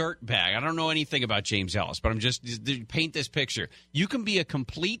complete dirtbag. I don't know anything about James Ellis, but I'm just paint this picture. You can be a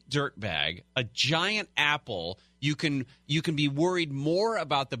complete dirtbag, a giant apple. You can be worried more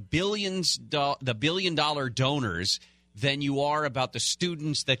about the billion-dollar donors than you are about the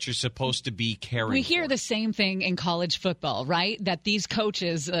students that you're supposed to be caring We hear for. the same thing in college football, right? That these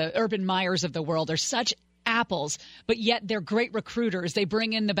coaches, Urban Meyers of the world, are such apples, but yet they're great recruiters. They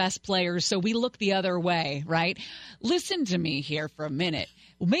bring in the best players, so we look the other way, right? Listen to me here for a minute.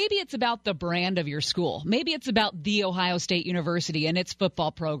 Maybe it's about the brand of your school. Maybe it's about The Ohio State University and its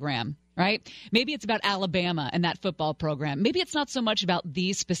football program, right? Maybe it's about Alabama and that football program. Maybe it's not so much about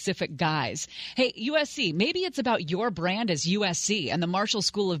these specific guys. Hey, USC, maybe it's about your brand as USC and the Marshall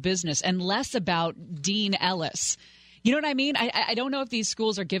School of Business and less about Dean Ellis. You know what I mean? I don't know if these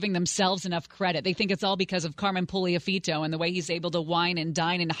schools are giving themselves enough credit. They think it's all because of Carmen Pugliafito and the way he's able to wine and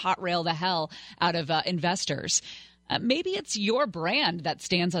dine and hot rail the hell out of investors. Maybe it's your brand that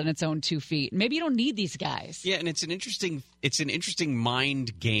stands on its own 2 feet. Maybe you don't need these guys. Yeah, and it's an interesting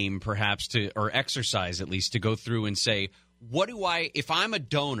mind game, perhaps, or exercise at least, to go through and say, if I'm a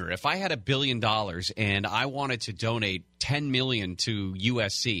donor, if I had $1 billion and I wanted to donate $10 million to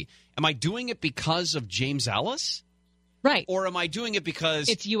USC, am I doing it because of James Ellis? Right. Or am I doing it because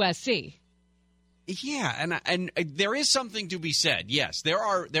it's USC? Yeah, and there is something to be said. Yes, there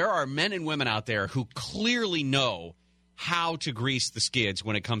are men and women out there who clearly know how to grease the skids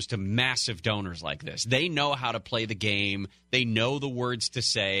when it comes to massive donors like this. They know how to play the game. They know the words to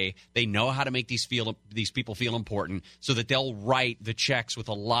say. They know how to make these people feel important so that they'll write the checks with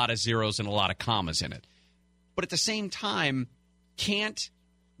a lot of zeros and a lot of commas in it. But at the same time, can't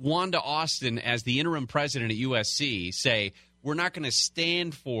Wanda Austin, as the interim president at USC, say, we're not going to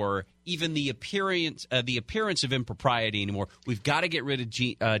stand for even the appearance of impropriety anymore. We've got to get rid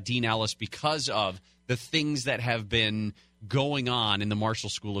of Dean Ellis because of the things that have been going on in the Marshall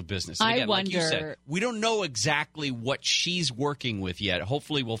School of Business. And again, like you said, we don't know exactly what she's working with yet.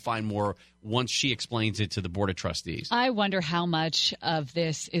 Hopefully we'll find more once she explains it to the Board of Trustees. I wonder how much of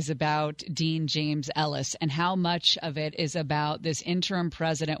this is about Dean James Ellis and how much of it is about this interim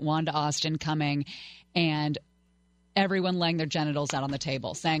president, Wanda Austin, coming and everyone laying their genitals out on the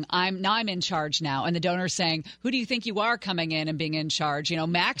table, saying, I'm in charge now. And the donor's saying, who do you think you are coming in and being in charge? You know,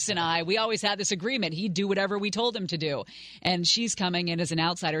 Max and I, we always had this agreement. He'd do whatever we told him to do. And she's coming in as an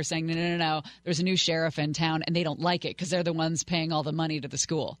outsider saying, no, there's a new sheriff in town, and they don't like it because they're the ones paying all the money to the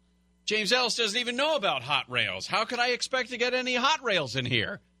school. James Ellis doesn't even know about hot rails. How could I expect to get any hot rails in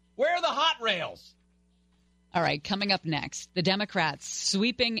here? Where are the hot rails? All right, coming up next, the Democrats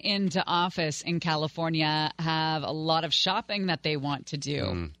sweeping into office in California have a lot of shopping that they want to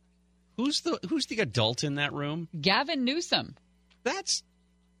do. Who's the adult in that room? Gavin Newsom. That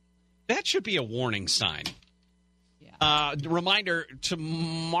should be a warning sign. Yeah. Reminder,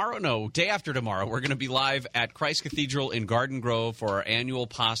 day after tomorrow, we're going to be live at Christ Cathedral in Garden Grove for our annual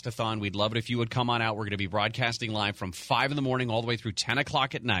Pastathon. We'd love it if you would come on out. We're going to be broadcasting live from 5 in the morning all the way through 10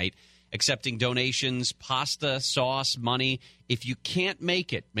 o'clock at night, accepting donations, pasta, sauce, money. If you can't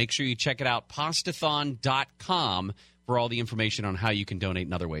make it, make sure you check it out, pastathon.com, for all the information on how you can donate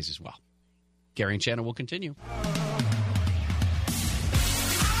in other ways as well. Gary and Shannon will continue.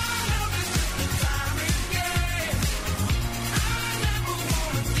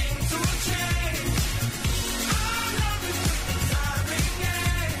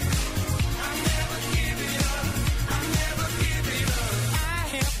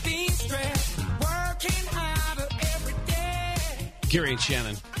 Gary and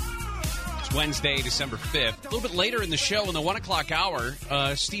Shannon. It's Wednesday, December 5th. A little bit later in the show, in the 1 o'clock hour,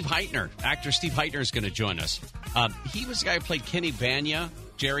 Steve Hytner, actor Steve Hytner, is going to join us. He was the guy who played Kenny Banya,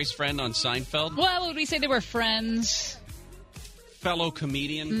 Jerry's friend on Seinfeld. Well, would we say they were friends? Fellow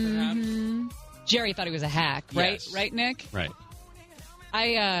comedian, perhaps? Jerry thought he was a hack, right? Yes. Right, Nick? Right.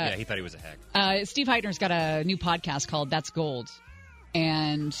 Yeah, he thought he was a hack. Steve Hytner's got a new podcast called That's Gold.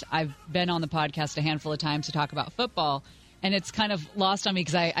 And I've been on the podcast a handful of times to talk about football. And it's kind of lost on me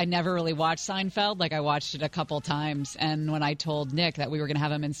because I never really watched Seinfeld. Like, I watched it a couple times. And when I told Nick that we were going to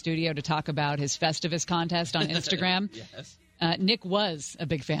have him in studio to talk about his Festivus contest on Instagram, Yes. Nick was a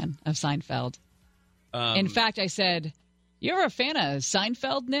big fan of Seinfeld. In fact, I said, "You ever a fan of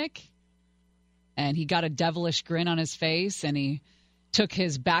Seinfeld, Nick?" And he got a devilish grin on his face, and he took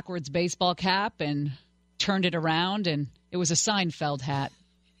his backwards baseball cap and turned it around, and it was a Seinfeld hat.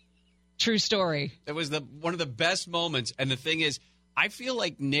 True story. It was one of the best moments. And the thing is, I feel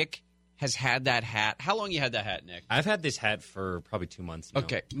like Nick has had that hat. How long you had that hat, Nick? I've had this hat for probably 2 months now.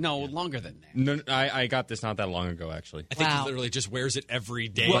 Okay. No, longer than that. No, I got this not that long ago, actually. I think he literally just wears it every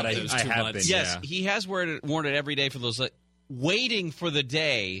day Well, for those 2 months. Yes, he has worn it every day for those, waiting for the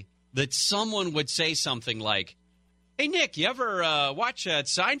day that someone would say something like, "Hey, Nick, you ever watch that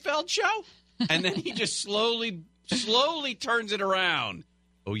Seinfeld show?" And then he just slowly turns it around.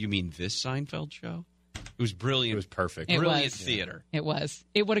 "Oh, you mean this Seinfeld show?" It was brilliant. It was perfect. Brilliant theater. It was.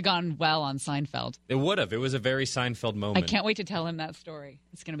 It would have gone well on Seinfeld. It would have. It was a very Seinfeld moment. I can't wait to tell him that story.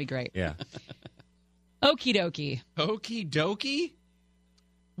 It's going to be great. Yeah. Okie dokie. Okie dokie?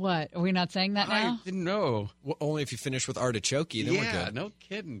 What? Are we not saying that now? I didn't know. Well, only if you finish with artichoke, then we're good. No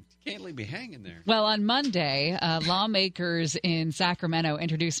kidding. Can't leave me hanging there. Well, on Monday, lawmakers in Sacramento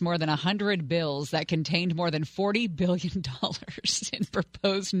introduced more than 100 bills that contained more than $40 billion in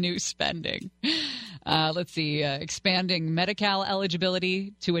proposed new spending. Let's see. Expanding Medi-Cal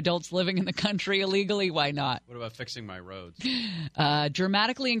eligibility to adults living in the country illegally. Why not? What about fixing my roads?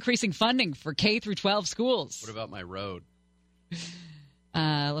 Dramatically increasing funding for K through 12 schools. What about my road?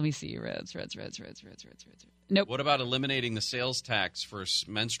 Let me see. Roads. Nope. What about eliminating the sales tax for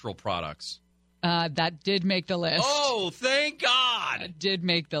menstrual products? That did make the list. Oh, thank God! That did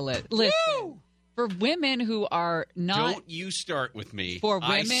make the list. Listen, Woo! For women who are not... Don't you start with me. For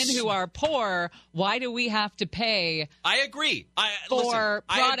women who are poor, why do we have to pay... I agree. For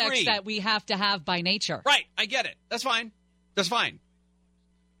products that we have to have by nature? Right. I get it. That's fine. That's fine.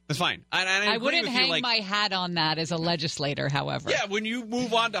 I wouldn't hang my hat on that as a legislator, however. Yeah, when you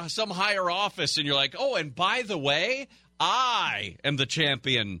move on to some higher office and you're like, oh, and by the way, I am the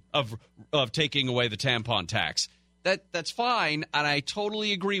champion of taking away the tampon tax. That's fine, and I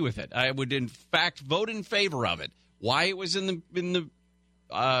totally agree with it. I would, in fact, vote in favor of it. Why it was in the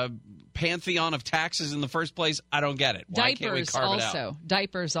pantheon of taxes in the first place, I don't get it. Why can't we carve it out?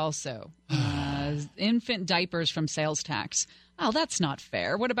 Diapers also. Infant diapers from sales tax. Oh, that's not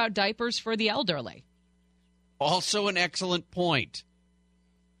fair. What about diapers for the elderly? Also an excellent point.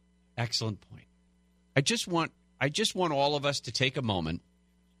 Excellent point. I just want all of us to take a moment,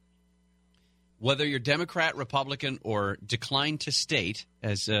 whether you're Democrat, Republican, or decline to state,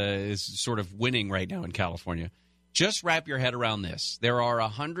 as is sort of winning right now in California, just wrap your head around this. There are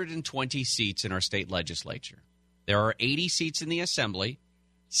 120 seats in our state legislature. There are 80 seats in the Assembly.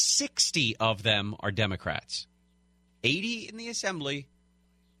 60 of them are Democrats. 80 in the Assembly,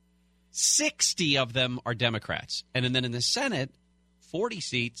 60 of them are Democrats. And then in the Senate, 40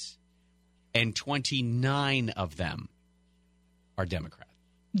 seats, and 29 of them are Democrats.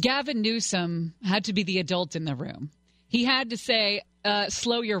 Gavin Newsom had to be the adult in the room. He had to say,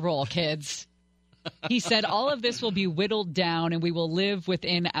 slow your roll, kids. He said, all of this will be whittled down and we will live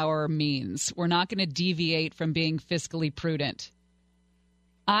within our means. We're not going to deviate from being fiscally prudent.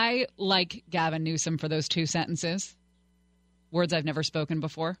 I like Gavin Newsom for those two sentences. Words I've never spoken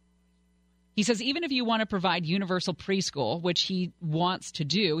before. He says, even if you want to provide universal preschool, which he wants to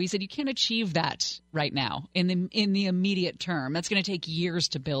do, he said you can't achieve that right now in the immediate term. That's going to take years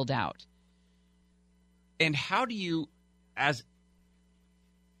to build out. And how do you,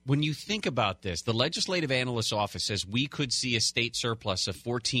 when you think about this, the Legislative Analyst's Office says we could see a state surplus of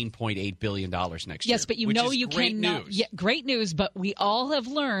 $14.8 billion next year. Yes, but you cannot. Yeah, great news, but we all have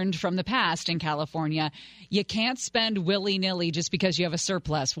learned from the past in California, you can't spend willy-nilly just because you have a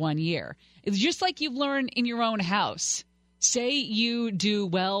surplus one year. It's just like you've learned in your own house. Say you do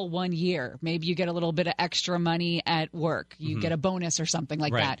well one year. Maybe you get a little bit of extra money at work. You get a bonus or something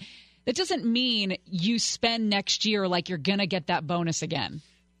like that. That doesn't mean you spend next year like you're going to get that bonus again.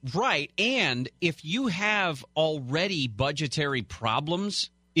 Right, and if you have already budgetary problems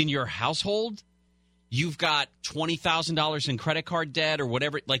in your household, you've got $20,000 in credit card debt or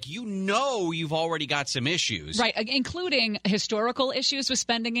whatever, you've already got some issues. Right, including historical issues with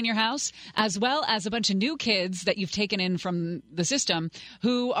spending in your house, as well as a bunch of new kids that you've taken in from the system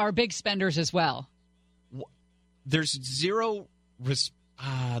who are big spenders as well. There's zero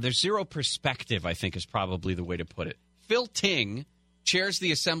perspective, I think is probably the way to put it. Phil Ting chairs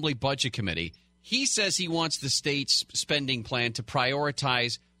the Assembly Budget Committee. He says he wants the state's spending plan to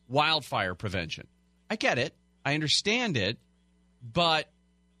prioritize wildfire prevention. I get it. I understand it. But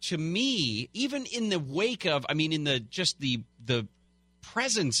to me, even in the wake of, in the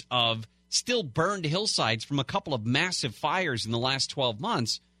presence of still burned hillsides from a couple of massive fires in the last 12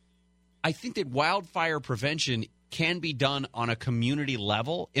 months, I think that wildfire prevention can be done on a community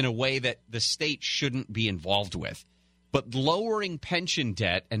level in a way that the state shouldn't be involved with. But lowering pension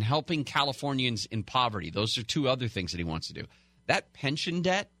debt and helping Californians in poverty, those are two other things that he wants to do. That pension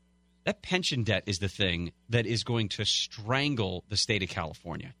debt is the thing that is going to strangle the state of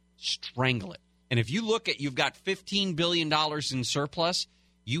California. Strangle it. And if you look at, you've got $15 billion in surplus,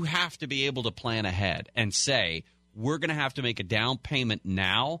 you have to be able to plan ahead and say, we're going to have to make a down payment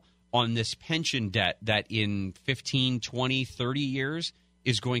now on this pension debt that in 15, 20, 30 years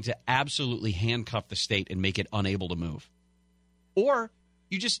is going to absolutely handcuff the state and make it unable to move. Or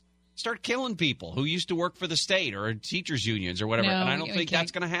you just start killing people who used to work for the state or teachers' unions or whatever. No, and I don't think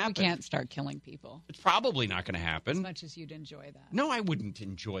that's going to happen. You can't start killing people. It's probably not going to happen. As much as you'd enjoy that. No, I wouldn't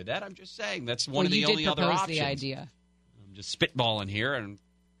enjoy that. I'm just saying that's one of the only other options. The idea. I'm just spitballing here, and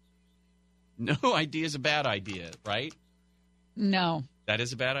no idea is a bad idea, right? No. That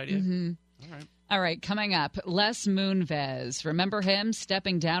is a bad idea? Mm-hmm. All right, coming up, Les Moonves. Remember him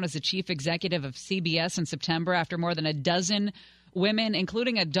stepping down as the chief executive of CBS in September after more than a dozen women,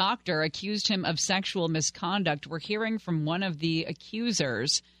 including a doctor, accused him of sexual misconduct. We're hearing from one of the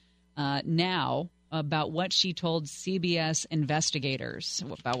accusers now about what she told CBS investigators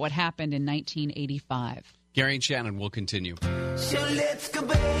about what happened in 1985. Gary and Shannon will continue. So let's go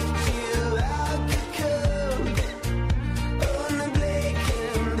back to Albuquerque on the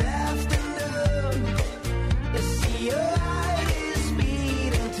blackened afternoon. You see your heart is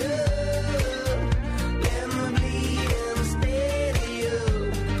beating tough and the bleeding steady.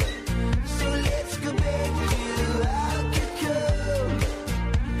 So let's go back to Albuquerque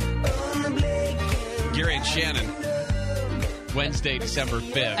on the blackened. Gary and Shannon. Wednesday, December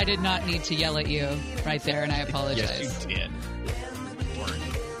 5th. I did not need to yell at you right there, and I apologize. Yes, you did.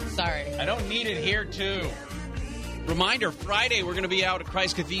 Sorry. I don't need it here, too. Reminder, Friday, we're going to be out at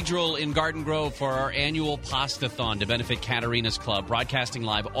Christ Cathedral in Garden Grove for our annual Pasta-thon to benefit Katarina's Club, broadcasting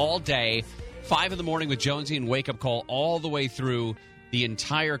live all day, 5 in the morning with Jonesy and Wake Up Call all the way through the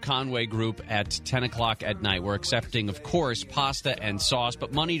entire Conway group at 10 o'clock at night. We're accepting, of course, pasta and sauce,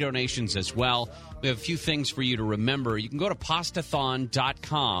 but money donations as well. We have a few things for you to remember. You can go to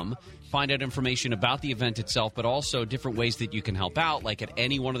pastathon.com, find out information about the event itself, but also different ways that you can help out, like at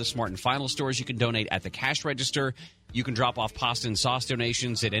any one of the Smart & Final stores. You can donate at the cash register. You can drop off pasta and sauce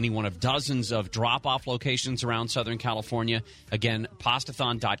donations at any one of dozens of drop-off locations around Southern California. Again,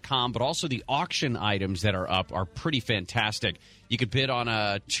 pastathon.com, but also the auction items that are up are pretty fantastic. You could bid on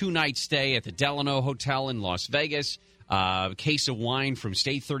a 2-night stay at the Delano Hotel in Las Vegas, a case of wine from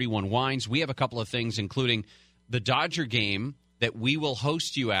State 31 Wines. We have a couple of things, including the Dodger game that we will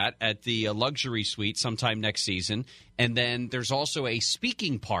host you at the luxury suite sometime next season. And then there's also a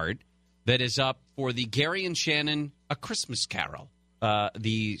speaking part that is up for the Gary and Shannon A Christmas Carol,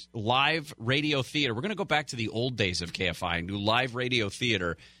 the live radio theater. We're going to go back to the old days of KFI and do live radio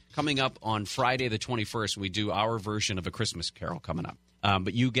theater coming up on Friday the 21st. We do our version of A Christmas Carol coming up.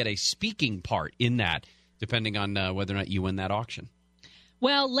 But you get a speaking part in that, depending on whether or not you win that auction.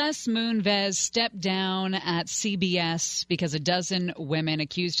 Well, Les Moonves stepped down at CBS because a dozen women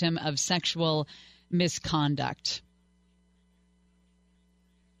accused him of sexual misconduct.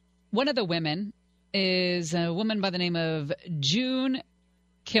 One of the women is a woman by the name of June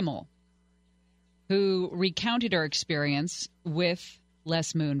Kimmel, who recounted her experience with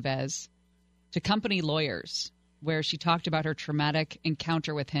Les Moonves to company lawyers, where she talked about her traumatic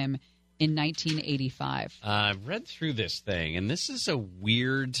encounter with him in 1985. I've read through this thing, and this is a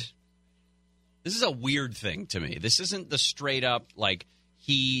weird thing to me. This isn't the straight up, like,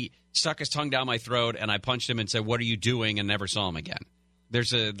 he stuck his tongue down my throat and I punched him and said, "What are you doing?" and never saw him again.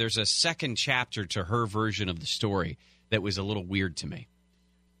 There's a second chapter to her version of the story that was a little weird to me.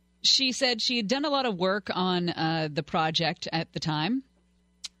 She said she had done a lot of work on the project at the time,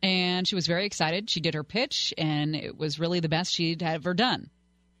 and she was very excited. She did her pitch, and it was really the best she'd ever done.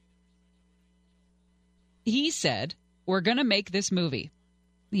 He said, "We're going to make this movie."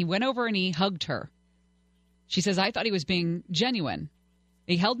 He went over and he hugged her. She says, "I thought he was being genuine.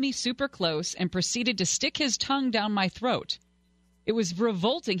 He held me super close and proceeded to stick his tongue down my throat. It was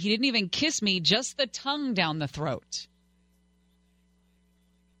revolting. He didn't even kiss me, just the tongue down the throat."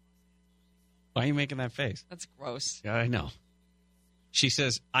 Why are you making that face? That's gross. Yeah, I know. She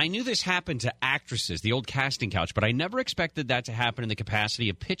says, "I knew this happened to actresses, the old casting couch, but I never expected that to happen in the capacity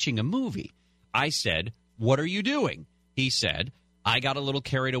of pitching a movie. I said, 'What are you doing?' He said, 'I got a little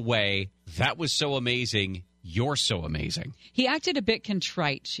carried away. That was so amazing. You're so amazing. He acted a bit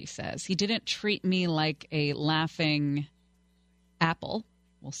contrite, she says. He didn't treat me like a laughing apple,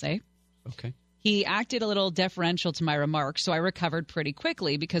 we'll say. Okay. He acted a little deferential to my remarks, so I recovered pretty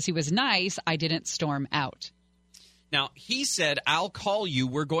quickly. Because he was nice, I didn't storm out. Now, he said, I'll call you.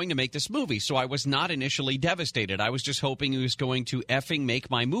 We're going to make this movie. So I was not initially devastated. I was just hoping he was going to effing make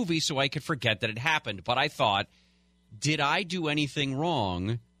my movie so I could forget that it happened. But I thought, did I do anything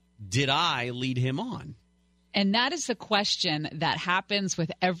wrong? Did I lead him on? And that is the question that happens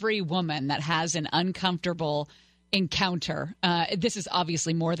with every woman that has an uncomfortable encounter. This is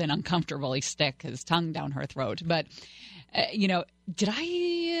obviously more than uncomfortable. He stick his tongue down her throat. But, was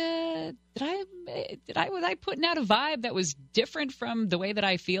I putting out a vibe that was different from the way that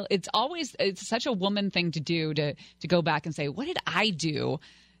I feel? It's such a woman thing to do to go back and say, what did I do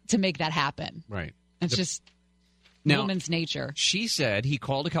to make that happen? Right. It's just woman's nature. She said he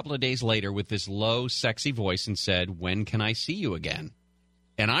called a couple of days later with this low, sexy voice and said, when can I see you again?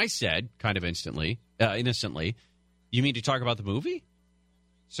 And I said, kind of innocently, you mean to talk about the movie?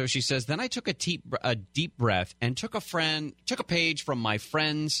 So she says, then I took a deep breath and took a page from my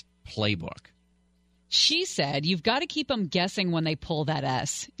friend's playbook. She said, you've got to keep them guessing when they pull that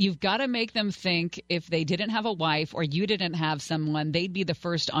S. You've got to make them think if they didn't have a wife or you didn't have someone, they'd be the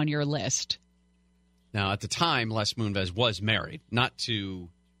first on your list. Now, at the time, Les Moonves was married, not to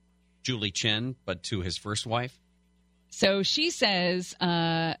Julie Chen, but to his first wife. So she says,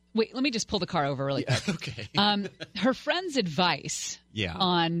 wait, let me just pull the car over really quick. Okay. Her friend's advice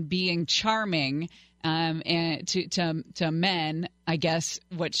on being charming and to men, I guess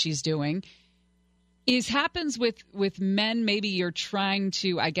what she's doing, happens with men. Maybe you're trying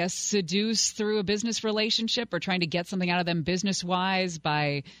to, I guess, seduce through a business relationship or trying to get something out of them business-wise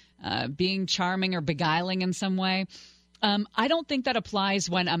by being charming or beguiling in some way. I don't think that applies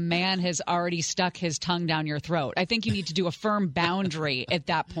when a man has already stuck his tongue down your throat. I think you need to do a firm boundary at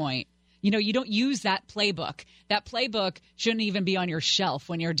that point. You don't use that playbook. That playbook shouldn't even be on your shelf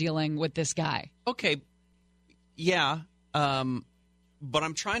when you're dealing with this guy. Okay. Yeah. But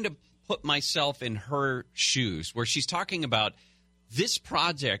I'm trying to put myself in her shoes where she's talking about this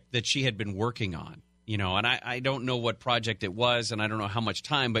project that she had been working on. And I don't know what project it was, and I don't know how much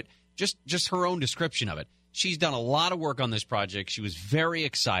time, but just her own description of it. She's done a lot of work on this project. She was very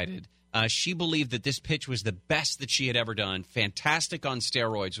excited. She believed that this pitch was the best that she had ever done. Fantastic on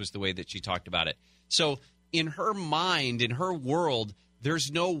steroids was the way that she talked about it. So in her mind, in her world,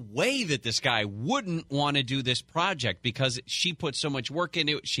 there's no way that this guy wouldn't want to do this project because she put so much work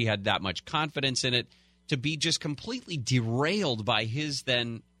into it. She had that much confidence in it. To be just completely derailed by his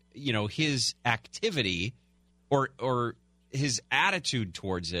activity or his attitude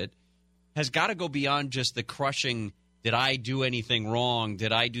towards it has got to go beyond just the crushing, did I do anything wrong?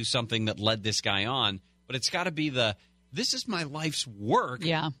 Did I do something that led this guy on? But it's got to be this is my life's work.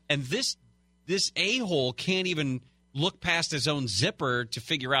 Yeah. And this a-hole can't even look past his own zipper to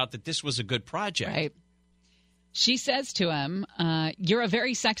figure out that this was a good project. Right. She says to him, you're a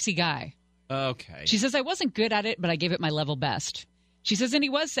very sexy guy. Okay. She says, I wasn't good at it, but I gave it my level best. She says, and he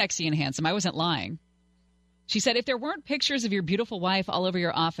was sexy and handsome. I wasn't lying. She said, if there weren't pictures of your beautiful wife all over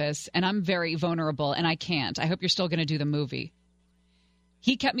your office, and I'm very vulnerable, and I can't, I hope you're still going to do the movie.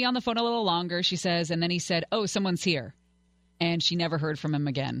 He kept me on the phone a little longer, she says, and then he said, oh, someone's here. And she never heard from him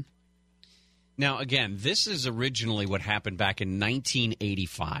again. Now, again, this is originally what happened back in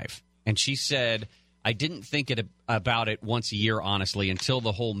 1985. And she said, I didn't think about it once a year, honestly, until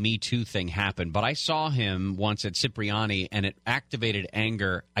the whole Me Too thing happened. But I saw him once at Cipriani, and it activated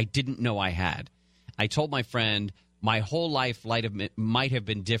anger I didn't know I had. I told my friend my whole life might have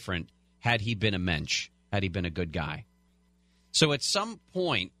been different had he been a mensch, had he been a good guy. So at some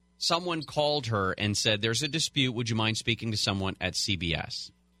point, someone called her and said, there's a dispute. Would you mind speaking to someone at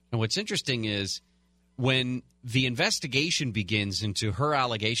CBS? And what's interesting is when the investigation begins into her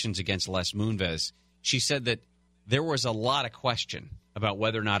allegations against Les Moonves, she said that there was a lot of question about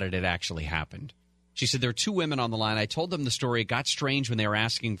whether or not it had actually happened. She said, there are two women on the line. I told them the story. It got strange when they were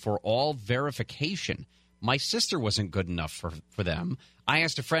asking for all verification. My sister wasn't good enough for them. I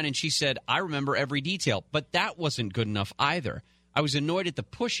asked a friend, and she said, I remember every detail. But that wasn't good enough either. I was annoyed at the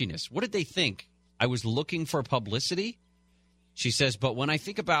pushiness. What did they think? I was looking for publicity? She says, but when I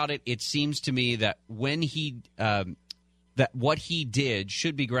think about it, it seems to me that that what he did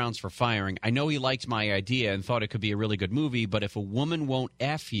should be grounds for firing. I know he liked my idea and thought it could be a really good movie, but if a woman won't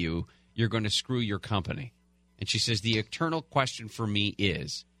F you, you're going to screw your company. And she says, the eternal question for me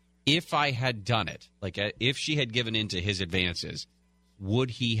is, if I had done it, like if she had given in to his advances, would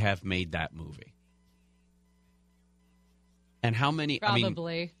he have made that movie? And how many?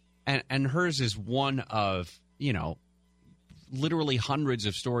 Probably. And hers is one of, literally hundreds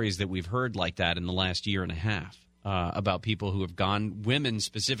of stories that we've heard like that in the last year and a half about people who have gone, women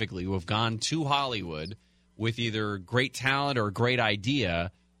specifically, who have gone to Hollywood with either great talent or a great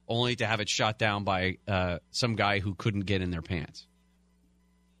idea, only to have it shot down by some guy who couldn't get in their pants.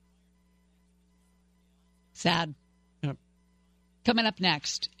 Sad. Yep. Coming up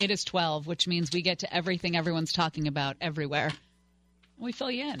next, it is 12, which means we get to everything everyone's talking about everywhere. We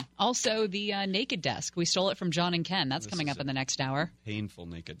fill you in. Also, the naked desk. We stole it from John and Ken. That's coming up in the next hour. Painful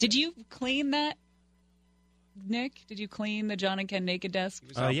naked desk. Did you clean that, Nick? Did you clean the John and Ken naked desk?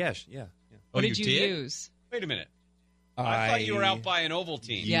 Yes, yeah. What did you use? Wait a minute. I thought you were out by an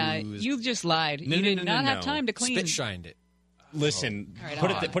Ovaltine. Yeah, you just lied. You did not have time to clean. Spit shined it. Listen,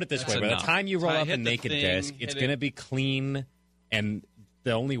 Right, put it this way. By the time you roll up the naked desk, it's going to be clean, and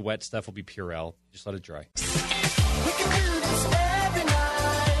the only wet stuff will be Purell. Just let it dry. We can do this every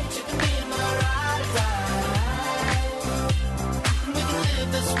night. You can be my ride or die. We can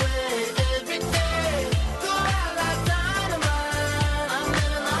live this way every day. Go out like dynamite. I'm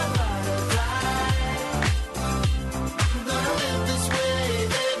living like ride or die. I'm gonna live this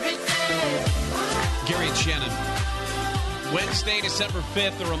way every day. Gary and Shannon. Wednesday, December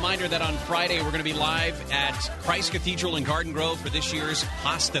 5th, a reminder that on Friday we're going to be live at Christ Cathedral in Garden Grove for this year's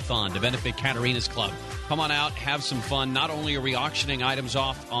Pastathon to benefit Katarina's Club. Come on out, have some fun. Not only are we auctioning items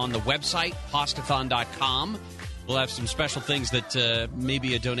off on the website, pastathon.com, we'll have some special things that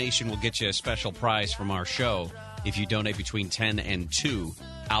maybe a donation will get you a special prize from our show if you donate between 10 and 2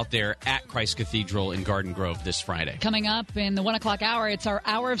 out there at Christ Cathedral in Garden Grove this Friday. Coming up in the 1 o'clock hour, it's our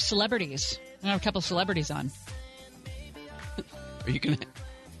Hour of Celebrities. We have a couple of celebrities on. Are you going to...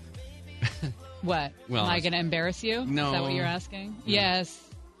 What? Well, Am I going to embarrass you? No. Is that what you're asking? Yes.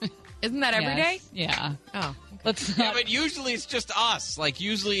 Isn't that every day? Yeah. Oh. Let's Yeah, but usually it's just us. Like,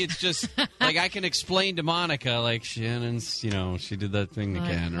 usually it's just, like, I can explain to Monica, like, Shannon's, she did that thing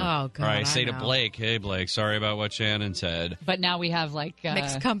again. Oh, God, Or I say to know. Blake, hey, Blake, sorry about what Shannon said. But now we have, like...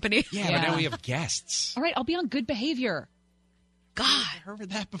 Mixed company. Yeah, but now we have guests. All right, I'll be on good behavior. God. I've heard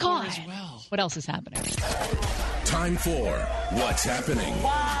that before as well. What else is happening? Time for What's Happening.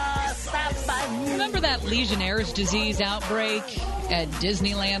 Remember that Legionnaire's disease outbreak at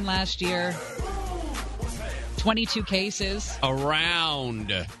Disneyland last year? 22 cases.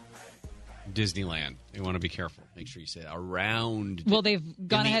 Around Disneyland. You want to be careful. Make sure you say around. Well, they've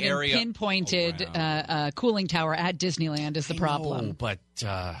gone ahead and area pinpointed a cooling tower at Disneyland is the problem. know, but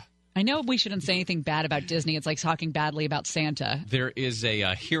I know we shouldn't say anything bad about Disney. It's like talking badly about Santa. there is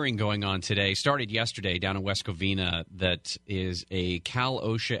a hearing going on today, started yesterday down in West Covina, that is a Cal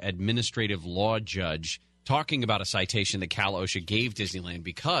OSHA administrative law judge talking about a citation that Cal OSHA gave Disneyland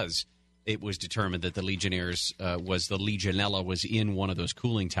because it was determined that the Legionella was in one of those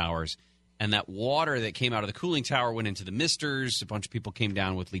cooling towers. And that water that came out of the cooling tower went into the misters. A bunch of people came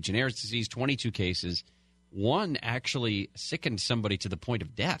down with Legionnaire's disease, 22 cases. One actually sickened somebody to the point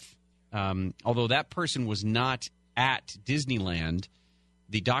of death. Although that person was not at Disneyland,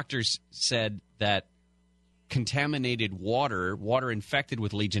 the doctors said that contaminated water infected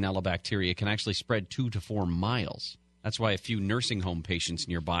with Legionella bacteria, can actually spread 2 to 4 miles. That's why a few nursing home patients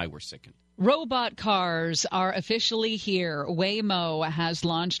nearby were sickened. Robot cars are officially here. Waymo has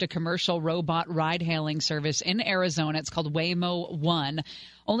launched a commercial robot ride-hailing service in Arizona. It's called Waymo One.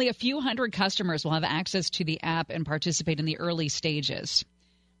 Only a few hundred customers will have access to the app and participate in the early stages.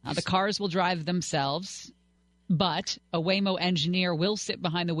 The cars will drive themselves, but a Waymo engineer will sit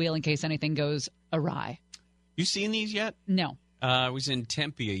behind the wheel in case anything goes awry. You seen these yet? No. I was in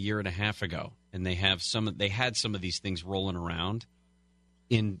Tempe a year and a half ago, and they had some of these things rolling around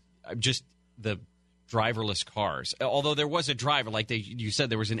in just the driverless cars. Although there was a driver, like you said,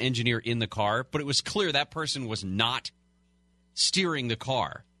 there was an engineer in the car, but it was clear that person was not steering the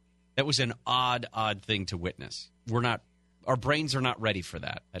car. That was an odd thing to witness. Our brains are not ready for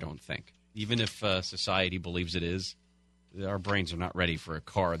that, I don't think. Even if society believes it is, our brains are not ready for a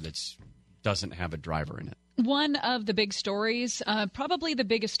car that doesn't have a driver in it. One of the big stories, probably the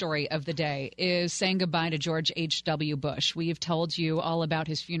biggest story of the day, is saying goodbye to George H.W. Bush. We've told you all about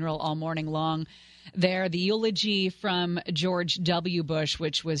his funeral all morning long there. The eulogy from George W. Bush,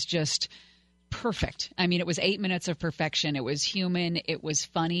 which was just perfect. I mean, it was 8 minutes of perfection. It was human. It was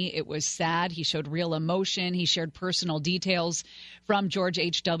funny. It was sad. He showed real emotion. He shared personal details from George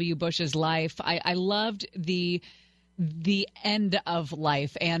H.W. Bush's life. I loved the the end of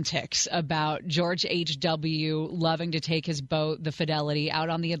life antics about George H.W. loving to take his boat, the Fidelity, out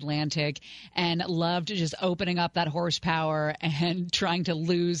on the Atlantic, and loved just opening up that horsepower and trying to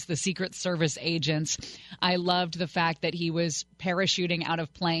lose the Secret Service agents. I loved the fact that he was parachuting out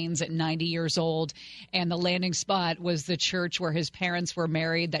of planes at 90 years old, and the landing spot was the church where his parents were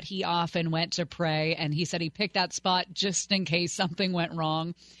married, that he often went to pray, and he said he picked that spot just in case something went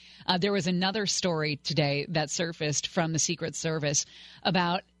wrong. There was another story today that surfaced from the Secret Service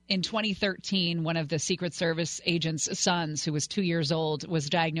about in 2013, one of the Secret Service agent's sons, who was 2 years old, was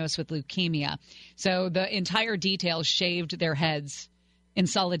diagnosed with leukemia. So the entire details shaved their heads in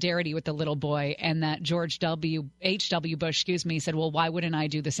solidarity with the little boy, and that George H.W. Bush, said, well, why wouldn't I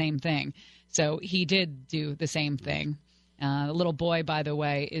do the same thing? So he did do the same thing. The little boy, by the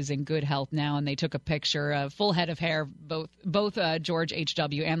way, is in good health now, and they took a picture, a full head of hair, both George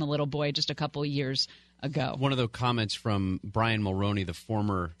H.W. and the little boy just a couple of years ago. One of the comments from Brian Mulroney, the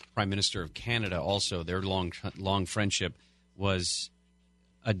former Prime Minister of Canada, also, their long friendship, was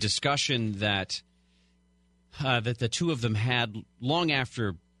a discussion that the two of them had long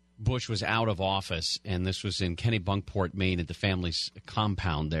after Bush was out of office, and this was in Kennebunkport, Maine, at the family's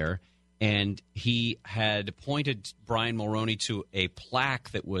compound there. And he had pointed Brian Mulroney to a plaque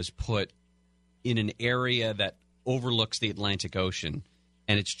that was put in an area that overlooks the Atlantic Ocean.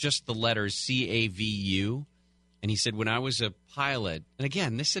 And it's just the letters CAVU. And he said, when I was a pilot, and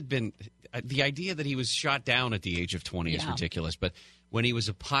again, this had been the idea that he was shot down at the age of 20 is ridiculous. But when he was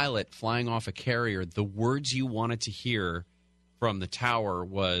a pilot flying off a carrier, the words you wanted to hear from the tower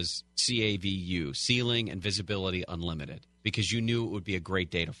was CAVU, Ceiling and Visibility Unlimited, because you knew it would be a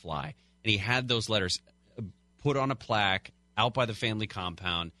great day to fly. And he had those letters put on a plaque out by the family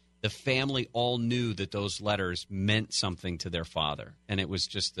compound. The family all knew that those letters meant something to their father. And it was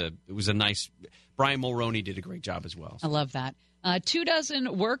just it was a nice – Brian Mulroney did a great job as well. I love that.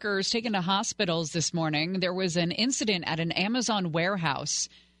 24 workers taken to hospitals this morning. There was an incident at an Amazon warehouse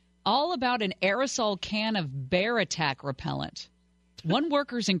all about an aerosol can of bear attack repellent. One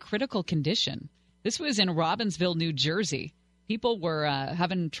worker's in critical condition. This was in Robbinsville, New Jersey. People were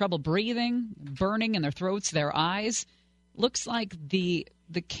having trouble breathing, burning in their throats, their eyes. Looks like the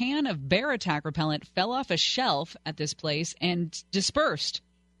can of bear attack repellent fell off a shelf at this place and dispersed.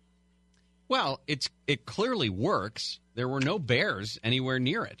 Well, it clearly works. There were no bears anywhere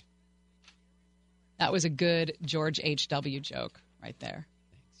near it. That was a good George H.W. joke right there.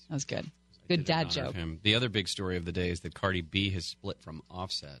 That was good. Good dad joke. The other big story of the day is that Cardi B has split from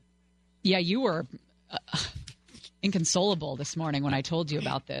Offset. Yeah, you were inconsolable this morning when I told you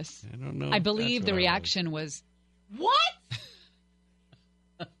about this. I don't know. I believe the reaction was, what?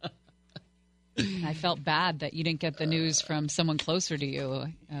 I felt bad that you didn't get the news from someone closer to you,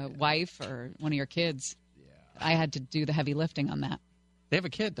 a wife or one of your kids. Yeah. I had to do the heavy lifting on that. They have a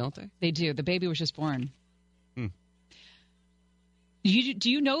kid, don't they? They do. The baby was just born. Do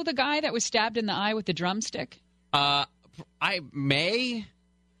you know the guy that was stabbed in the eye with the drumstick? I may.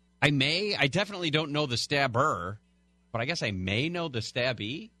 I definitely don't know the stabber, but I guess I may know the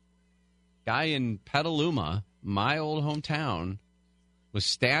stabbee. Guy in Petaluma, my old hometown, was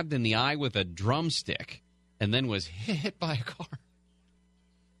stabbed in the eye with a drumstick and then was hit by a car.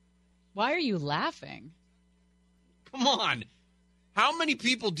 Why are you laughing? Come on. How many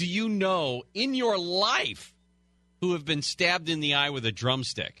people do you know in your life who have been stabbed in the eye with a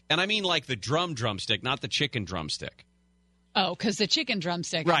drumstick? And I mean like the drumstick, not the chicken drumstick. Oh, because the chicken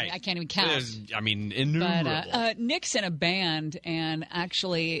drumstick, right. I can't even count. Innumerable. But Nick's in a band, and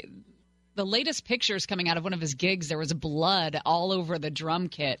actually the latest pictures coming out of one of his gigs, there was blood all over the drum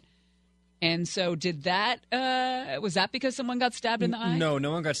kit. And so was that because someone got stabbed in the eye? No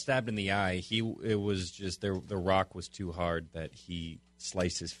one got stabbed in the eye. It was just the rock was too hard that he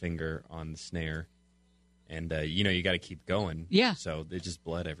sliced his finger on the snare. And, you got to keep going. Yeah. So it just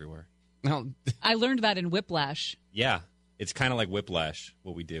bled everywhere. I learned that in Whiplash. Yeah. It's kind of like Whiplash,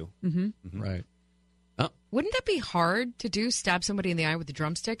 what we do. Mm-hmm. Mm-hmm. Right. Wouldn't that be hard to do, stab somebody in the eye with a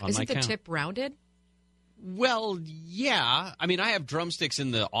drumstick? Isn't the tip rounded? Well, yeah. I mean, I have drumsticks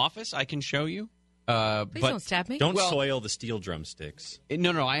in the office I can show you. Please don't stab me. Don't soil the steel drumsticks.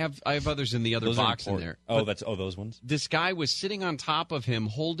 No, I have others in the other box in there. Those ones? This guy was sitting on top of him,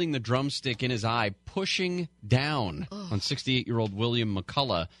 holding the drumstick in his eye, pushing down on 68-year-old William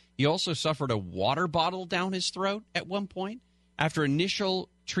McCullough. He also suffered a water bottle down his throat at one point. After initial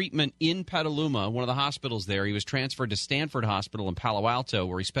treatment in Petaluma, one of the hospitals there, he was transferred to Stanford Hospital in Palo Alto,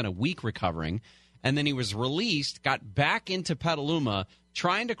 where he spent a week recovering. And then he was released, got back into Petaluma,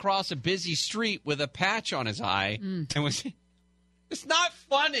 trying to cross a busy street with a patch on his eye, and it's not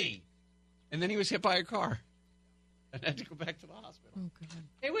funny. And then he was hit by a car. and had to go back to the hospital. Oh, God.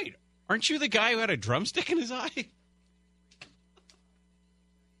 Hey, wait. Aren't you the guy who had a drumstick in his eye?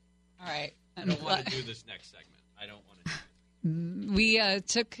 All right. I don't want to do this next segment. I don't want to do it. We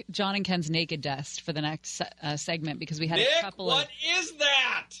took John and Ken's naked test for the next segment because we had Nick, a couple what is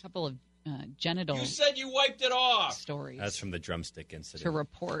that? of genital You said you wiped it off. stories. That's from the drumstick incident. To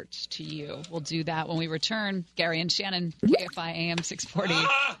report to you. We'll do that when we return. Gary and Shannon, KFI AM 640.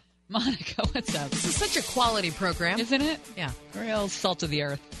 Monica, what's up? This is such a quality program. Isn't it? Yeah. Real salt of the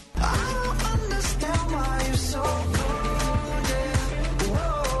earth. I don't understand why you're so cold, yeah.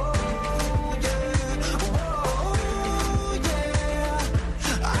 Whoa, yeah. Whoa,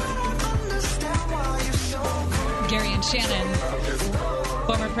 yeah. I don't understand why you're so cold. Gary and Shannon.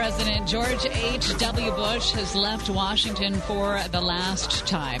 Former President George H.W. Bush has left Washington for the last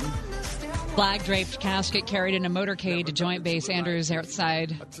time. Flag-draped casket carried in a motorcade to Joint Base Andrews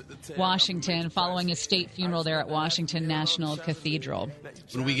outside Washington following a state funeral there at Washington National Cathedral.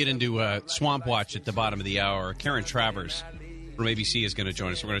 When we get into Swamp Watch at the bottom of the hour, Karen Travers from ABC is going to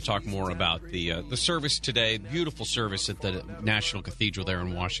join us. We're going to talk more about the service today, beautiful service at the National Cathedral there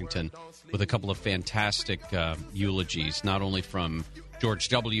in Washington with a couple of fantastic eulogies, not only from George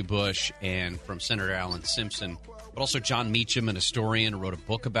W. Bush and from Senator Alan Simpson, but also John Meacham, an historian, wrote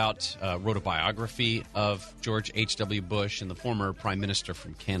a biography of George H.W. Bush and the former Prime Minister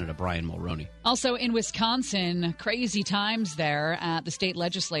from Canada, Brian Mulroney. Also in Wisconsin, crazy times there at the state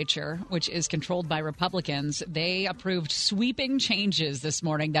legislature, which is controlled by Republicans. They approved sweeping changes this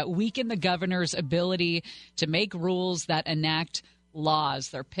morning that weaken the governor's ability to make rules that enact laws.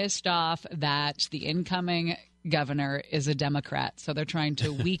 They're pissed off that the incoming governor is a Democrat, so they're trying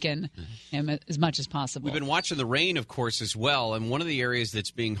to weaken him as much as possible. We've been watching the rain, of course, as well, and one of the areas that's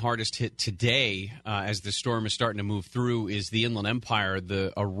being hardest hit today as the storm is starting to move through is the Inland Empire.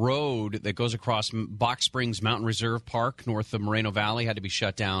 A road that goes across Box Springs Mountain Reserve Park north of Moreno Valley had to be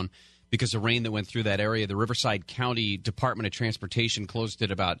shut down because of rain that went through that area. The Riverside County Department of Transportation closed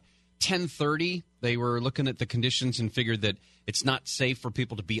it about 10:30. They were looking at the conditions and figured that it's not safe for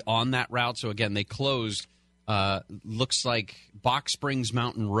people to be on that route, so again, they closed looks like Box Springs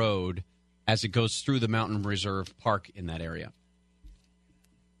Mountain Road as it goes through the Mountain Reserve Park in that area.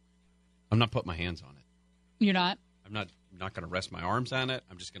 I'm not putting my hands on it. You're not? I'm not going to rest my arms on it.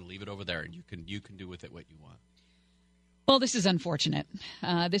 I'm just going to leave it over there, and you can do with it what you want. Well, this is unfortunate.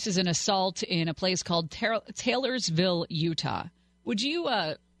 This is an assault in a place called Taylorsville, Utah. Would you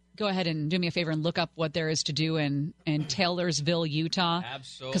go ahead and do me a favor and look up what there is to do in Taylorsville, Utah?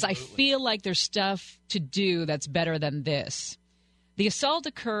 Absolutely. Because I feel like there's stuff to do that's better than this. The assault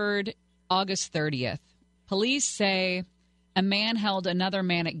occurred August 30th. Police say a man held another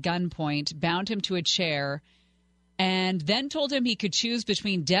man at gunpoint, bound him to a chair, and then told him he could choose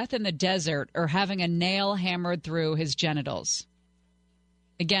between death in the desert or having a nail hammered through his genitals.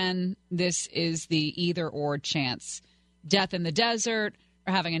 Again, this is the either-or chance. Death in the desert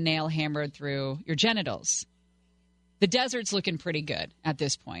or having a nail hammered through your genitals. The desert's looking pretty good at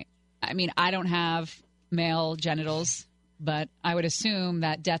this point. I mean, I don't have male genitals, but I would assume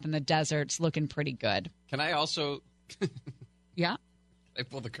that death in the desert's looking pretty good. Can I also... Yeah? I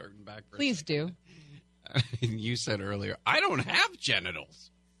pull the curtain back for Please do. You said earlier, I don't have genitals.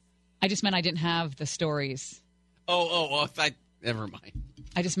 I just meant I didn't have the stories. Never mind.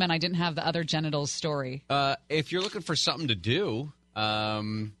 I just meant I didn't have the other genitals story. If you're looking for something to do...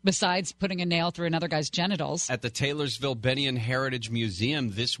 besides putting a nail through another guy's genitals. At the Taylorsville Bennion Heritage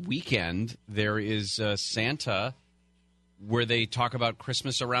Museum this weekend, there is Santa, where they talk about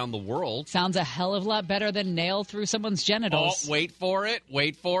Christmas around the world. Sounds a hell of a lot better than nail through someone's genitals. Oh, wait for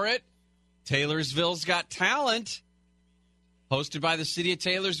it. Taylorsville's Got Talent, hosted by the city of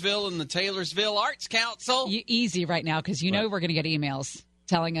Taylorsville and the Taylorsville Arts Council. Easy right now, because you know we're going to get emails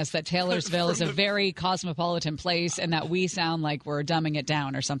telling us that Taylorsville is a very cosmopolitan place and that we sound like we're dumbing it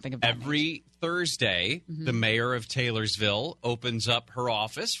down or something of that Every Thursday, the mayor of Taylorsville opens up her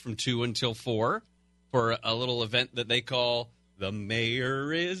office from 2 until 4 for a little event that they call The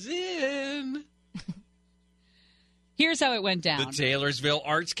Mayor is In. Here's how it went down. The Taylorsville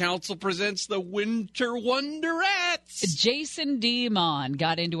Arts Council presents the Winter Wonderettes. Jason D. Mon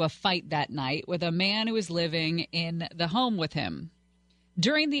got into a fight that night with a man who was living in the home with him.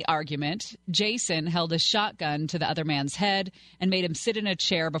 During the argument, Jason held a shotgun to the other man's head and made him sit in a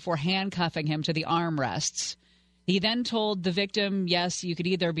chair before handcuffing him to the armrests. He then told the victim, yes, you could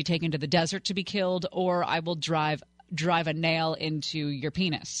either be taken to the desert to be killed or I will drive a nail into your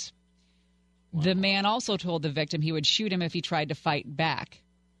penis. Wow. The man also told the victim he would shoot him if he tried to fight back.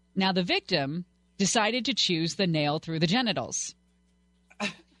 Now, the victim decided to choose the nail through the genitals.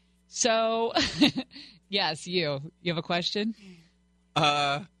 So Yes, you. You have a question?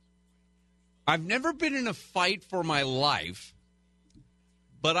 I've never been in a fight for my life,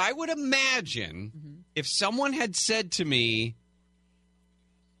 but I would imagine if someone had said to me,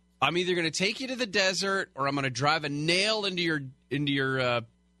 I'm either going to take you to the desert or I'm going to drive a nail into your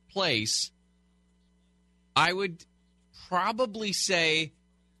place, I would probably say,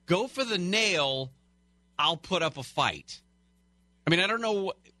 go for the nail, I'll put up a fight. I mean, I don't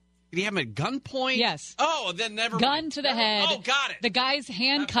know. Did he have him at gunpoint? Yes. Oh, then never. Gun to the head. Oh, got it. The guy's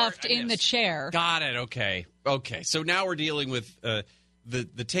handcuffed in the chair. Got it. Okay. So now we're dealing with the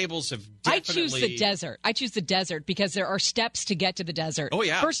tables have definitely. I choose the desert. I choose the desert because there are steps to get to the desert. Oh,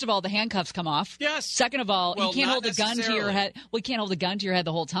 yeah. First of all, the handcuffs come off. Yes. Second of all, Well, you can't not hold a gun to your necessarily. head. Well, you can't hold a gun to your head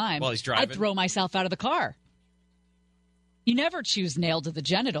the whole time. While he's driving. I'd throw myself out of the car. You never choose nailed to the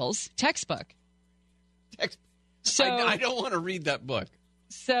genitals. Textbook. So I don't want to read that book.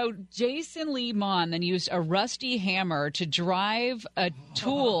 So Jason Lee Mon then used a rusty hammer to drive a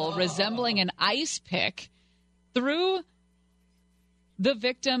tool resembling an ice pick through the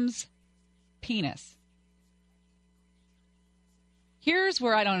victim's penis. Here's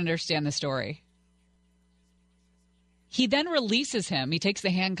where I don't understand the story. He then releases him. He takes the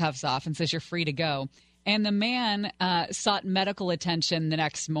handcuffs off and says, you're free to go. And the man sought medical attention the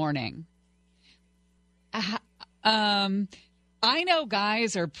next morning. I know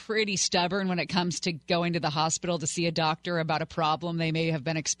guys are pretty stubborn when it comes to going to the hospital to see a doctor about a problem they may have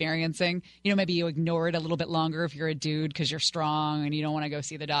been experiencing. You know, maybe you ignore it a little bit longer if you're a dude because you're strong and you don't want to go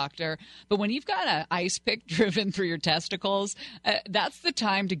see the doctor. But when you've got an ice pick driven through your testicles, that's the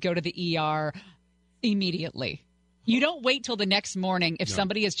time to go to the ER immediately. You don't wait till the next morning if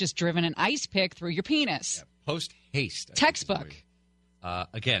somebody has just driven an ice pick through your penis. Yeah, post haste. Textbook.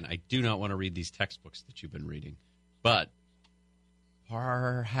 Again, I do not want to read these textbooks that you've been reading, but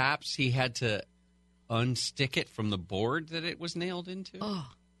perhaps he had to unstick it from the board that it was nailed into. Oh.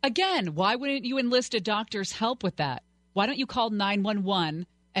 Again, why wouldn't you enlist a doctor's help with that? Why don't you call 911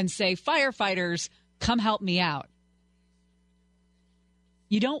 and say, firefighters, come help me out?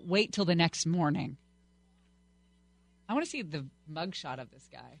 You don't wait till the next morning. I want to see the mugshot of this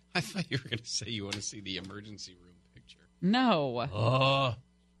guy. I thought you were going to say you want to see the emergency room picture. No.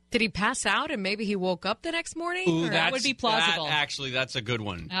 Did he pass out and maybe he woke up the next morning? Ooh, that would be plausible. That's a good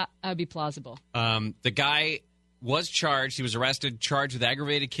one. That would be plausible. The guy was charged. He was arrested, charged with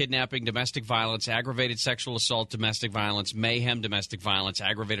aggravated kidnapping, domestic violence, aggravated sexual assault, domestic violence, mayhem, domestic violence,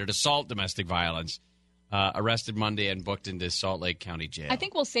 aggravated assault, domestic violence. Arrested Monday and booked into Salt Lake County Jail. I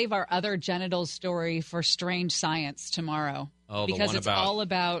think we'll save our other genitals story for Strange Science tomorrow. Oh, because the one it's all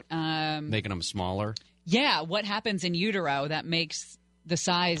about making them smaller. Yeah, what happens in utero that makes the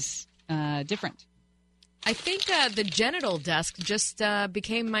size different. I think the genital desk just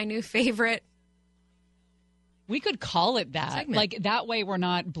became my new favorite. We could call it that. Segment. Like, that way we're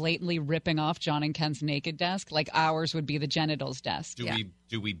not blatantly ripping off John and Ken's naked desk. Like, ours would be the genitals desk.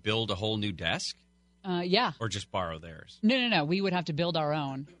 Do we build a whole new desk? Yeah. Or just borrow theirs? No. We would have to build our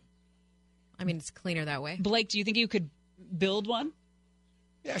own. I mean, it's cleaner that way. Blake, do you think you could build one?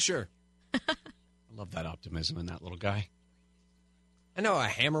 Yeah, sure. I love that optimism in that little guy. I know a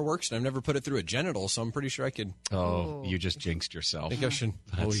hammer works, and I've never put it through a genital, so I'm pretty sure I could. Oh, you just jinxed yourself. I think I should.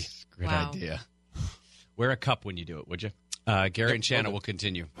 That's a great idea. Wear a cup when you do it, would you? Gary and Shanna will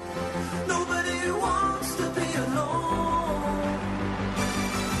continue. Nobody wants to be alone,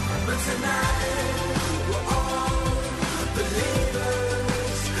 but tonight we're all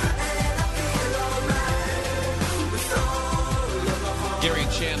believers, and I feel alright with all of my heart. Gary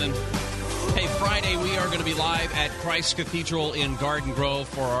and Shannon. Hey, Friday we are going to be live at Christ Cathedral in Garden Grove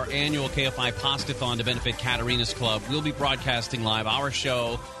for our annual KFI Pastathon to benefit Katarina's Club. We'll be broadcasting live our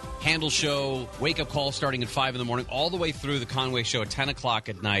show, Handle Show, Wake Up Call starting at 5 in the morning, all the way through the Conway Show at 10 o'clock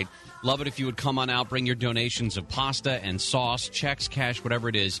at night. Love it if you would come on out, bring your donations of pasta and sauce, checks, cash, whatever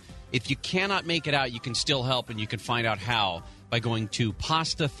it is. If you cannot make it out, you can still help, and you can find out how by going to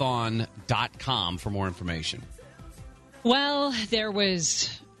pastathon.com for more information. Well, there was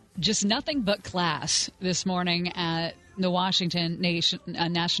just nothing but class this morning at the Washington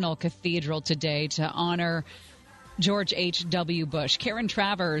National Cathedral today to honor George H.W. Bush. Karen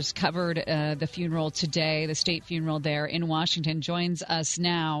Travers covered the funeral today, the state funeral there in Washington, joins us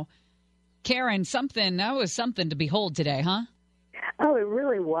now. Karen, that was something to behold today, huh? Oh, it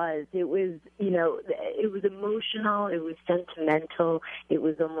really was. It was, it was emotional. It was sentimental. It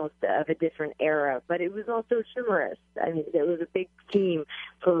was almost of a different era, but it was also humorous. I mean, there was a big theme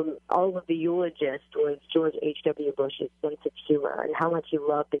from all of the eulogists was George H.W. Bush's sense of humor and how much he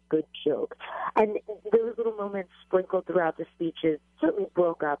loved a good joke. And there was little moments sprinkled throughout the speeches. Certainly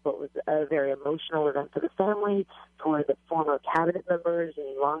broke up what was a very emotional event for the family, for the former cabinet members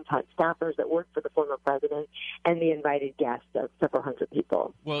and longtime staffers that worked for the former president, and the invited guests of several hundred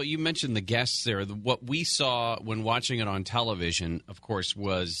people. Well, you mentioned the guests there. What we saw when watching it on television, of course,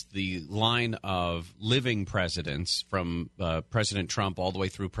 was the line of living presidents from President Trump all the way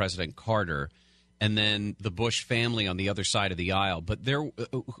through President Carter, and then the Bush family on the other side of the aisle. But there,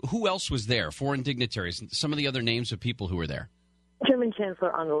 who else was there? Foreign dignitaries, some of the other names of people who were there. German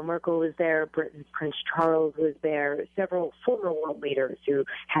Chancellor Angela Merkel was there. Britain's Prince Charles was there. Several former world leaders who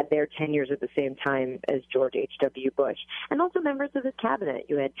had their tenures at the same time as George H.W. Bush. And also members of his cabinet.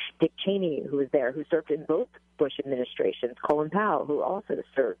 You had Dick Cheney, who was there, who served in both Bush administrations. Colin Powell, who also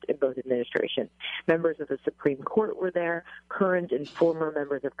served in both administrations. Members of the Supreme Court were there. Current and former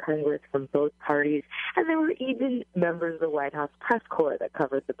members of Congress from both parties. And there were even members of the White House press corps that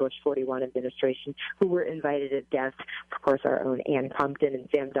covered the Bush 41 administration who were invited as guests. Of course, our own Ann Compton and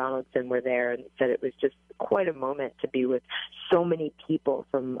Sam Donaldson were there, and said it was just quite a moment to be with so many people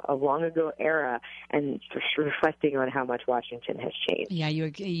from a long ago era and reflecting on how much Washington has changed. Yeah,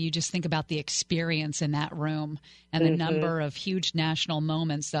 you just think about the experience in that room and the number of huge national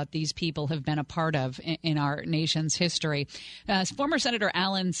moments that these people have been a part of in our nation's history. Former Senator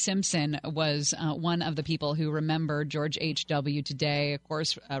Alan Simpson was one of the people who remembered George H.W. today. Of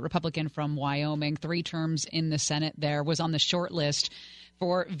course, a Republican from Wyoming, 3 terms in the Senate there, was on the short list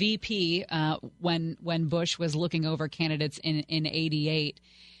for VP when Bush was looking over candidates in 88.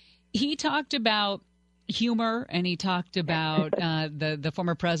 He talked about humor, and he talked about the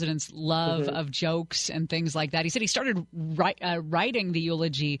former president's love of jokes and things like that. He said he started writing the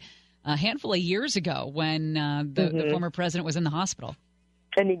eulogy a handful of years ago when the former president was in the hospital.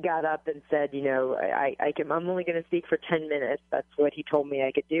 And he got up and said, I'm only going to speak for 10 minutes. That's what he told me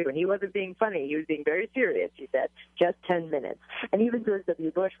I could do. And he wasn't being funny. He was being very serious. He said, just 10 minutes. And even George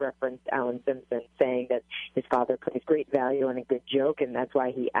W. Bush referenced Alan Simpson, saying that his father placed great value on a good joke, and that's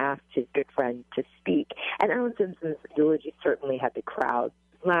why he asked his good friend to speak. And Alan Simpson's eulogy certainly had the crowd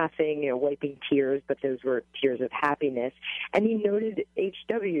laughing, wiping tears, but those were tears of happiness. And he noted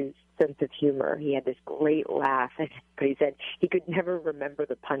H.W.'s sense of humor. He had this great laugh, but he said he could never remember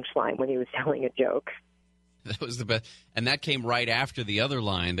the punchline when he was telling a joke. That was the best, and that came right after the other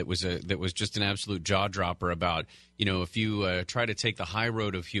line that was just an absolute jaw dropper about if you try to take the high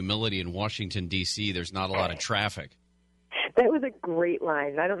road of humility in Washington D.C., there's not a lot of traffic. That was a great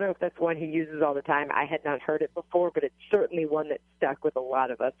line. I don't know if that's one he uses all the time. I had not heard it before, but it's certainly one that stuck with a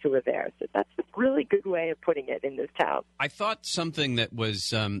lot of us who were there. So that's a really good way of putting it in this town. I thought something that was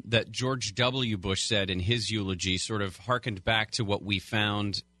that George W. Bush said in his eulogy sort of harkened back to what we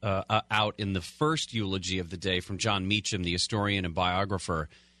found out in the first eulogy of the day from John Meacham, the historian and biographer.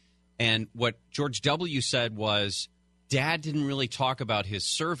 And what George W. said was, Dad didn't really talk about his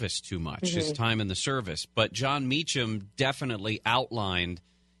service too much, his time in the service. But John Meacham definitely outlined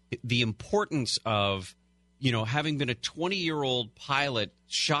the importance of, having been a 20-year-old pilot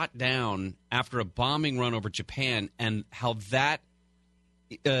shot down after a bombing run over Japan, and how that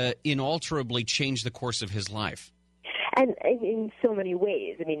inalterably changed the course of his life. And in so many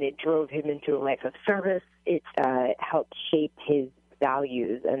ways. I mean, it drove him into a life of service. It helped shape his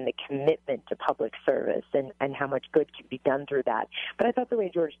values and the commitment to public service and how much good can be done through that. But I thought the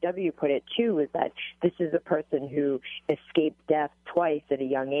way George W. put it, too, was that this is a person who escaped death twice at a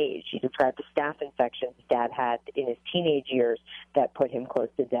young age. He described the staph infection his dad had in his teenage years that put him close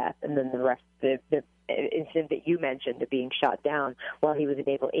to death, and then the rest of the incident that you mentioned of being shot down while he was a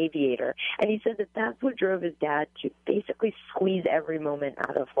naval aviator. And he said that that's what drove his dad to basically squeeze every moment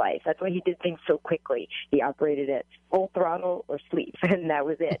out of life. That's why he did things so quickly. He operated at full throttle or sleep, and that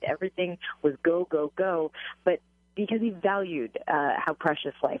was it. Everything was go, go, go. But because he valued how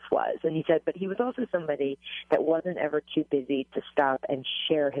precious life was. And he said, but he was also somebody that wasn't ever too busy to stop and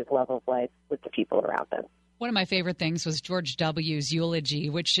share his love of life with the people around him. One of my favorite things was George W.'s eulogy,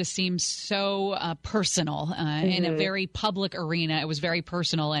 which just seems so personal in a very public arena. It was very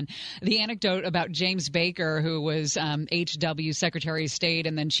personal. And the anecdote about James Baker, who was H.W.'s Secretary of State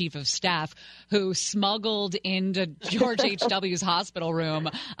and then Chief of Staff, who smuggled into George H.W.'s hospital room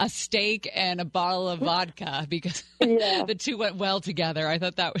a steak and a bottle of vodka because the two went well together. I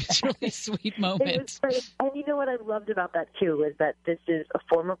thought that was a really sweet moment. And you know what I loved about that, too, was that this is a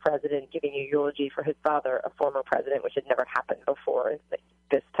former president giving a eulogy for his father, a former president, which had never happened before in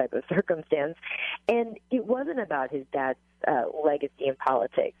this type of circumstance. And it wasn't about his dad's legacy in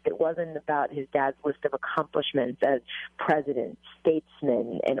politics. It wasn't about his dad's list of accomplishments as president,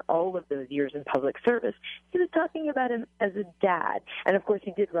 statesman, and all of those years in public service. He was talking about him as a dad. And, of course,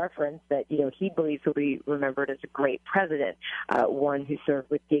 he did reference that, he believes he'll be remembered as a great president, one who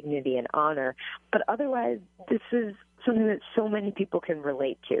served with dignity and honor. But otherwise, this is something that so many people can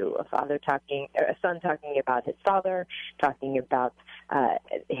relate to. A son talking about his father, talking about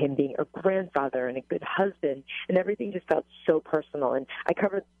him being a grandfather and a good husband, and everything just felt so personal. And I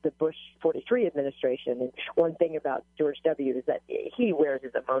covered the Bush 43 administration, and one thing about George W. is that he wears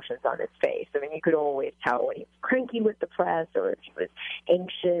his emotions on his face. I mean, you could always tell when he was cranky with the press or if he was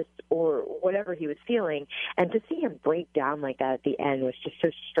anxious or whatever he was feeling. And to see him break down like that at the end was just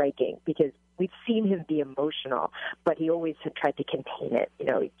so striking, because we've seen him be emotional, but he always had tried to contain it. He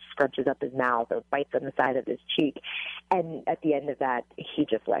scrunches up his mouth or bites on the side of his cheek. And at the end of that, he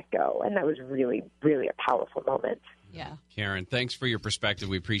just let go. And that was really, really a powerful moment. Yeah. Karen, thanks for your perspective.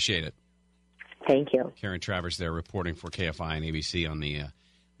 We appreciate it. Thank you. Karen Travers there reporting for KFI and ABC on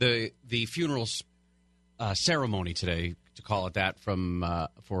the funeral ceremony today, to call it that,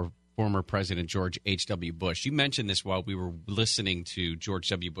 for former President George H.W. Bush. You mentioned this while we were listening to George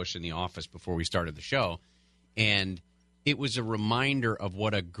W. Bush in the office before we started the show, and it was a reminder of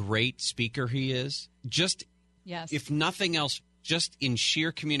what a great speaker he is. Just, yes, if nothing else, just in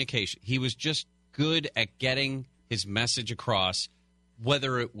sheer communication. He was just good at getting his message across,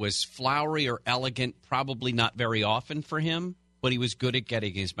 whether it was flowery or elegant, probably not very often for him, but he was good at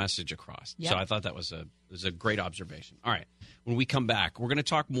getting his message across. Yep. So I thought that was a great observation. All right. When we come back, we're going to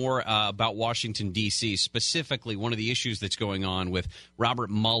talk more about Washington, D.C., specifically one of the issues that's going on with Robert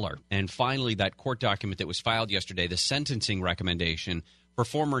Mueller. And finally, that court document that was filed yesterday, the sentencing recommendation for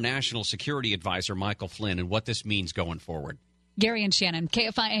former National Security Advisor Michael Flynn, and what this means going forward. Gary and Shannon,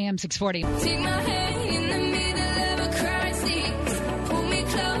 KFI AM 640. Take my hand in the middle of a crisis. Pull me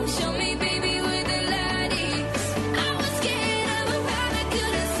close, show me, baby, where the light is. I was scared of a ride I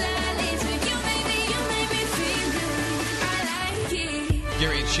couldn't silence, but you made me feel good. I like it.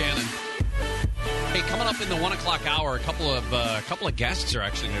 Gary and Shannon. Hey, coming up in the 1 o'clock hour, a couple of guests are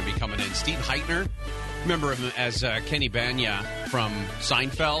actually going to be coming in. Steve Hytner, remember him as Kenny Banya from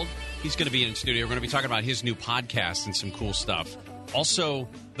Seinfeld. He's going to be in studio. We're going to be talking about his new podcast and some cool stuff. Also,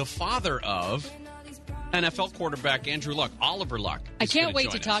 the father of NFL quarterback Andrew Luck, Oliver Luck. I can't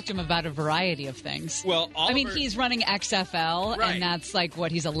wait to talk to him about a variety of things. Well, Oliver, he's running XFL, right, and that's like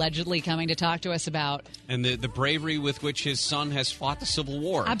what he's allegedly coming to talk to us about. And the bravery with which his son has fought the Civil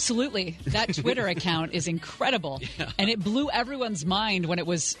War. Absolutely. That Twitter account is incredible. Yeah. And it blew everyone's mind when it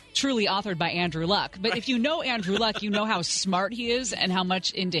was truly authored by Andrew Luck. But if you know Andrew Luck, you know how smart he is and how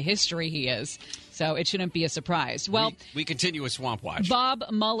much into history he is. So it shouldn't be a surprise. Well, we continue with Swamp Watch. Bob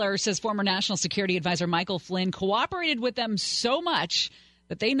Mueller says former National Security Advisor Michael Flynn cooperated with them so much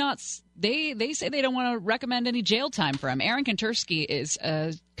that they say they don't want to recommend any jail time for him. Aaron Kontursky is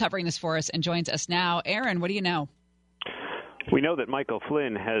covering this for us and joins us now. Aaron, what do you know? We know that Michael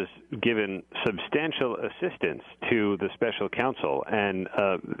Flynn has given substantial assistance to the special counsel, and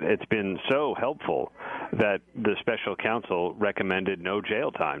it's been so helpful that the special counsel recommended no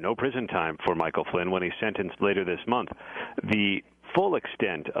jail time, no prison time for Michael Flynn when he's sentenced later this month. The full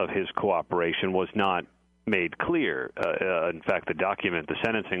extent of his cooperation was not made clear. In fact, the document, the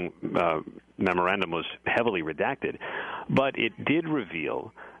sentencing memorandum, was heavily redacted. But it did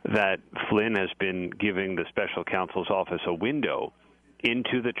reveal that Flynn has been giving the special counsel's office a window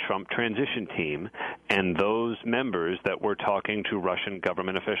into the Trump transition team and those members that were talking to Russian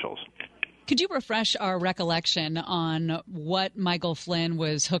government officials. Could you refresh our recollection on what Michael Flynn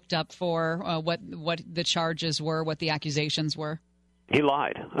was hooked up for, what the charges were, what the accusations were? He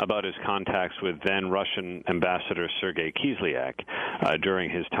lied about his contacts with then Russian Ambassador Sergei Kislyak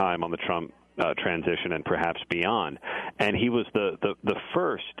during his time on the Trump transition and perhaps beyond. And he was the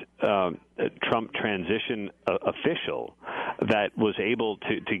first Trump transition official that was able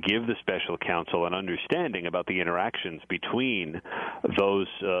to give the special counsel an understanding about the interactions between those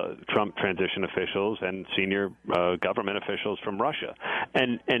Trump transition officials and senior government officials from Russia.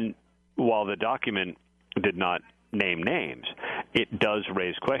 And while the document did not name names, it does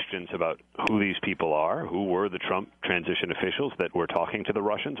raise questions about who these people are, who were the Trump transition officials that were talking to the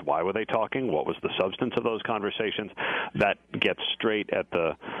Russians, why were they talking, what was the substance of those conversations. That gets straight at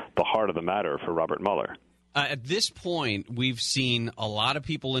the heart of the matter for Robert Mueller. At this point, we've seen a lot of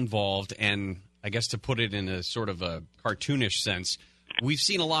people involved, and I guess to put it in a sort of a cartoonish sense, we've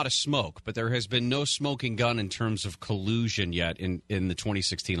seen a lot of smoke, but there has been no smoking gun in terms of collusion yet in the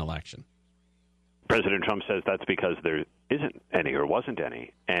 2016 election. President Trump says that's because there isn't any or wasn't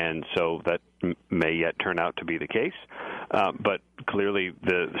any, and so that may yet turn out to be the case. But clearly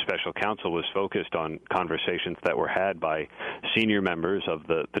the special counsel was focused on conversations that were had by senior members of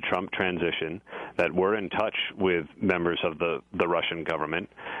the Trump transition that were in touch with members of the Russian government.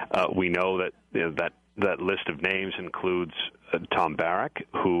 We know that that list of names includes Tom Barrack,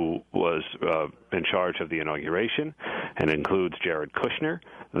 who was in charge of the inauguration, and includes Jared Kushner,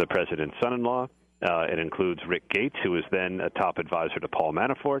 the president's son-in-law. It includes Rick Gates, who was then a top advisor to Paul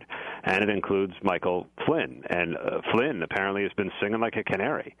Manafort, and it includes Michael Flynn. And Flynn apparently has been singing like a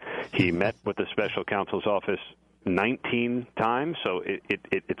canary. He met with the special counsel's office 19 times, so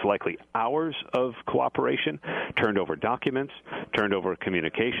it's likely hours of cooperation, turned over documents, turned over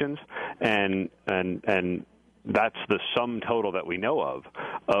communications, and that's the sum total that we know of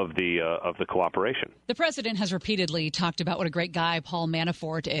the cooperation. The president has repeatedly talked about what a great guy Paul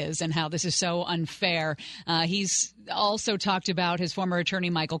Manafort is and how this is so unfair. He's also talked about his former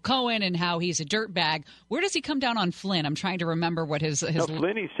attorney Michael Cohen and how he's a dirtbag. Where does he come down on Flynn? I'm trying to remember what his. No,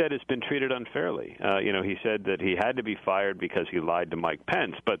 Flynn, he said, has been treated unfairly. He said that he had to be fired because he lied to Mike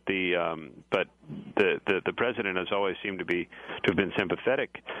Pence, but the president has always seemed to have been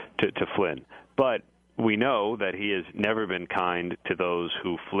sympathetic to Flynn, but we know that he has never been kind to those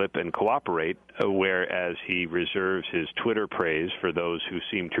who flip and cooperate, whereas he reserves his Twitter praise for those who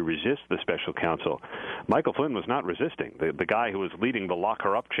seem to resist the special counsel. Michael Flynn was not resisting. The guy who was leading the lock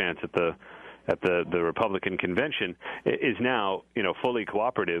her up chants at the Republican convention is now, fully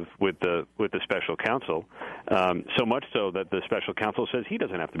cooperative with the special counsel, so much so that the special counsel says he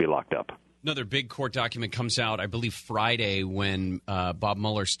doesn't have to be locked up. Another big court document comes out, I believe, Friday when Bob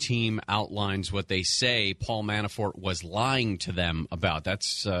Mueller's team outlines what they say Paul Manafort was lying to them about.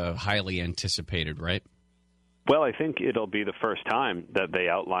 That's highly anticipated, right? Well, I think it'll be the first time that they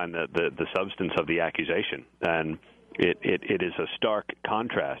outline the substance of the accusation. And it is a stark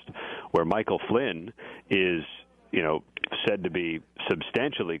contrast where Michael Flynn is said to be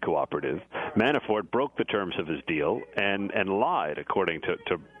substantially cooperative. Manafort broke the terms of his deal and lied, according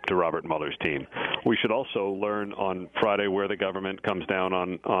to Robert Mueller's team. We should also learn on Friday where the government comes down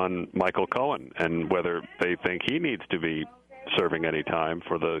on Michael Cohen and whether they think he needs to be serving any time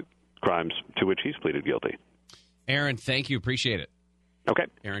for the crimes to which he's pleaded guilty. Aaron, thank you. Appreciate it. Okay.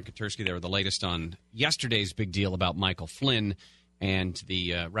 Aaron Katursky there with the latest on yesterday's big deal about Michael Flynn and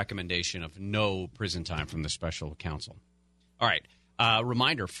the recommendation of no prison time from the special counsel. All right.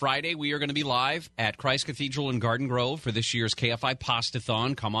 Reminder, Friday we are going to be live at Christ Cathedral in Garden Grove for this year's KFI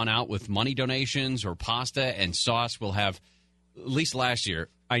Pastathon. Come on out with money donations or pasta and sauce. We'll have, at least last year,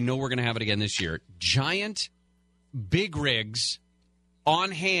 I know we're going to have it again this year, giant big rigs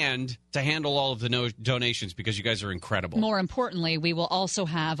on hand to handle all of the donations because you guys are incredible. More importantly, we will also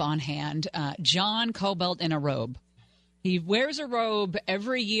have on hand John Cobalt in a robe. He wears a robe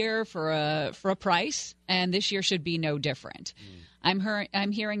every year for a price, and this year should be no different.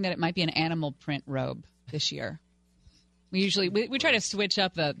 I'm hearing that it might be an animal print robe this year. We try to switch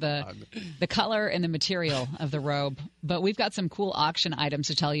up the color and the material of the robe, but we've got some cool auction items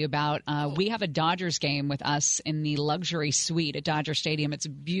to tell you about. We have a Dodgers game with us in the luxury suite at Dodger Stadium. It's a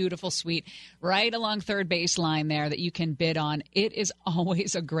beautiful suite right along third baseline there that you can bid on. It is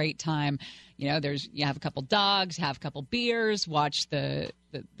always a great time. You have a couple dogs, have a couple beers, watch the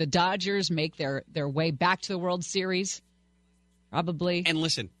Dodgers make their way back to the World Series, probably. And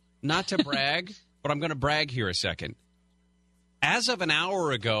listen, not to brag, but I'm going to brag here a second. As of an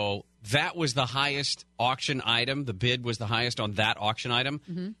hour ago, that was the highest auction item. The bid was the highest on that auction item.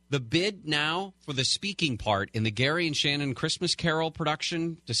 Mm-hmm. The bid now for the speaking part in the Gary and Shannon Christmas Carol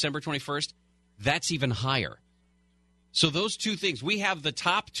production, December 21st, that's even higher. So those two things, we have the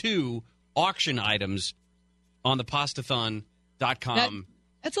top two auction items on the pastathon.com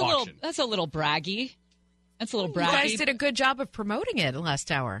That's a little braggy. That's a little braggy. You guys did a good job of promoting it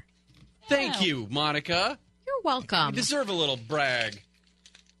last hour. Thank you, Monica. You're welcome. You deserve a little brag.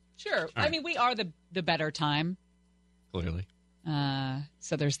 Sure. I mean, we are the better time. Clearly.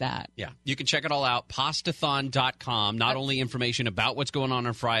 So there's that. Yeah. You can check it all out. Pastathon.com. Not only information about what's going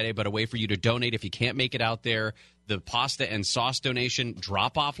on Friday, but a way for you to donate if you can't make it out there. The pasta and sauce donation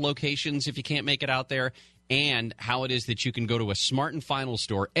drop-off locations if you can't make it out there. And how it is that you can go to a Smart & Final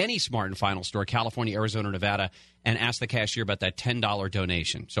store, any Smart & Final store, California, Arizona, Nevada, and ask the cashier about that $10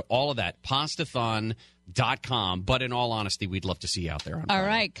 donation. So all of that, pastathon.com. But in all honesty, we'd love to see you out there on Friday. All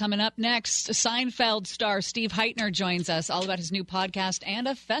right, coming up next, Seinfeld star Steve Hytner joins us, all about his new podcast and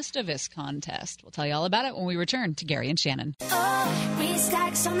a Festivus contest. We'll tell you all about it when we return to Gary and Shannon. Oh, we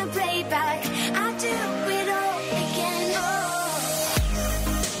stacks on the playback. I do it all again. Oh.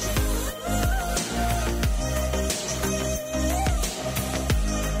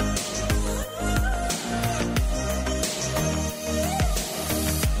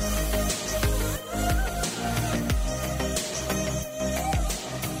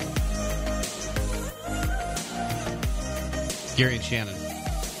 Gary and Shannon.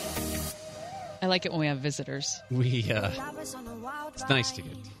 I like it when we have visitors. It's nice to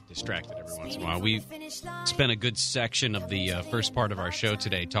get distracted every once in a while. We spent a good section of the first part of our show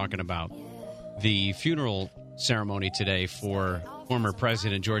today talking about the funeral ceremony today for former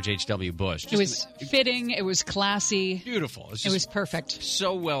President George H.W. Bush. It was fitting. It was classy. Beautiful. It was perfect.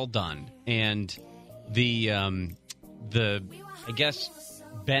 So well done. And the I guess,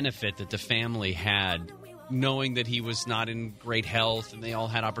 benefit that the family had knowing that he was not in great health and they all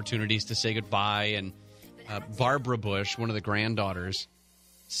had opportunities to say goodbye. And Barbara Bush, one of the granddaughters,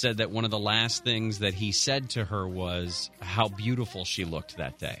 said that one of the last things that he said to her was how beautiful she looked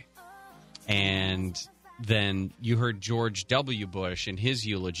that day. And then you heard George W. Bush in his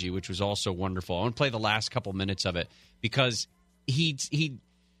eulogy, which was also wonderful. I want to play the last couple minutes of it because he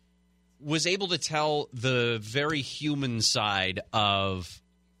was able to tell the very human side of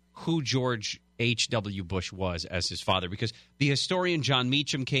who George H.W. Bush was as his father, because the historian John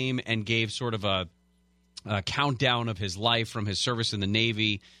Meacham came and gave sort of a countdown of his life from his service in the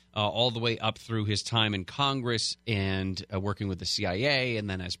Navy all the way up through his time in Congress and working with the CIA and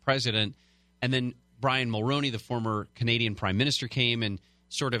then as president. And then Brian Mulroney, the former Canadian prime minister, came and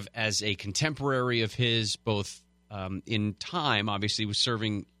sort of as a contemporary of his, both in time, obviously was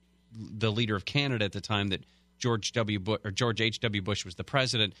serving the leader of Canada at the time that George H.W. Bush was the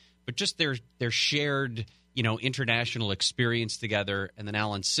president, but just their shared, international experience together. And then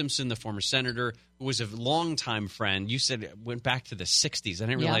Alan Simpson, the former senator, who was a longtime friend. You said it went back to the 60s. I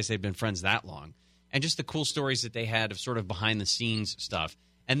didn't realize they'd been friends that long. And just the cool stories that they had of sort of behind-the-scenes stuff.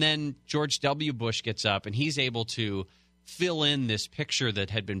 And then George W. Bush gets up, and he's able to fill in this picture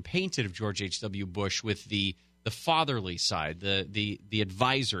that had been painted of George H.W. Bush with the fatherly side, the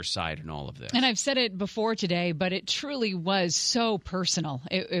advisor side and all of this. And I've said it before today, but it truly was so personal.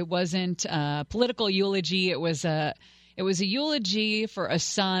 It wasn't a political eulogy. It was a eulogy for a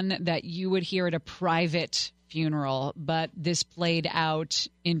son that you would hear at a private funeral, but this played out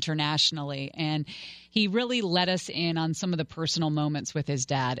internationally. And he really let us in on some of the personal moments with his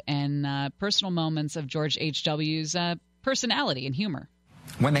dad and personal moments of George H.W.'s personality and humor.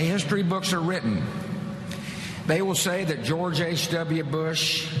 When the history books are written, they will say that George H.W.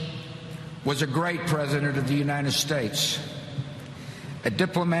 Bush was a great president of the United States, a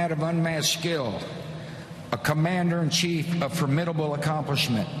diplomat of unmatched skill, a commander-in-chief of formidable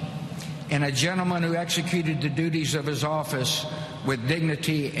accomplishment, and a gentleman who executed the duties of his office with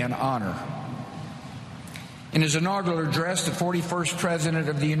dignity and honor. In his inaugural address, the 41st President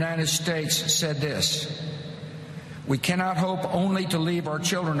of the United States said this: "We cannot hope only to leave our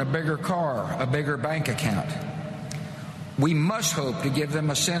children a bigger car, a bigger bank account. We must hope to give them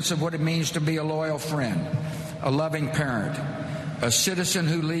a sense of what it means to be a loyal friend, a loving parent, a citizen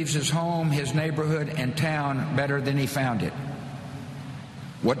who leaves his home, his neighborhood, and town better than he found it.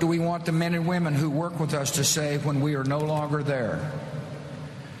 What do we want the men and women who work with us to say when we are no longer there?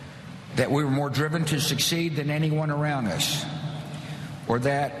 That we were more driven to succeed than anyone around us, or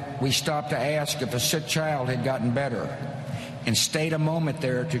that we stopped to ask if a sick child had gotten better and stayed a moment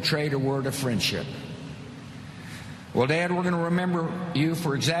there to trade a word of friendship? Well, Dad, we're going to remember you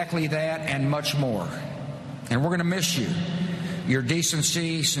for exactly that and much more. And we're going to miss you. Your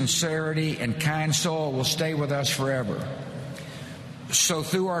decency, sincerity, and kind soul will stay with us forever. So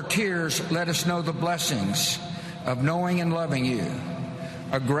through our tears, let us know the blessings of knowing and loving you,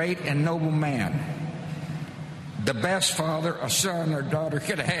 a great and noble man, the best father a son or daughter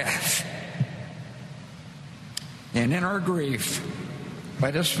could have. And in our grief,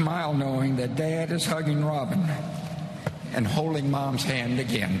 let us smile knowing that Dad is hugging Robin and holding Mom's hand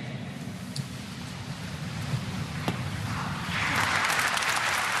again."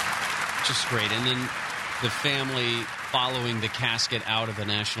 Just great. And then the family following the casket out of the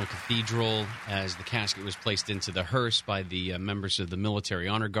National Cathedral as the casket was placed into the hearse by the members of the Military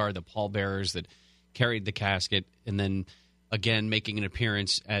Honor Guard, the pallbearers that carried the casket, and then again making an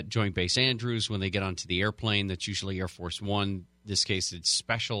appearance at Joint Base Andrews when they get onto the airplane. That's usually Air Force One. In this case, it's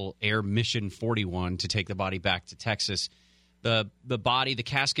Special Air Mission 41 to take the body back to Texas. The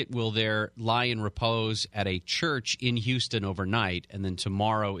casket will there lie in repose at a church in Houston overnight, and then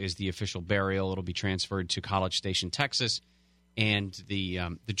tomorrow is the official burial. It'll be transferred to College Station, Texas, and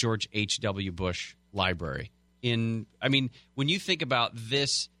the George H.W. Bush Library. When you think about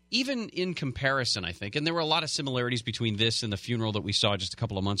this, even in comparison, I think, and there were a lot of similarities between this and the funeral that we saw just a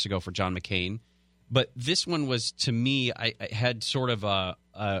couple of months ago for John McCain, but this one was, to me, I had sort of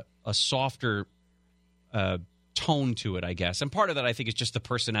a softer tone to it, I guess. And part of that, I think, is just the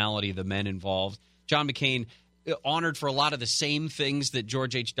personality of the men involved. John McCain honored for a lot of the same things that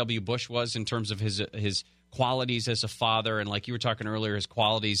George H.W. Bush was in terms of his qualities as a father, and like you were talking earlier, his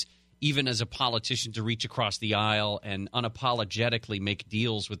qualities even as a politician to reach across the aisle and unapologetically make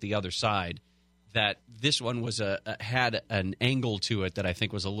deals with the other side, that this one was had an angle to it that I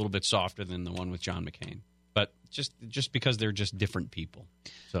think was a little bit softer than the one with John McCain. But just because they're just different people.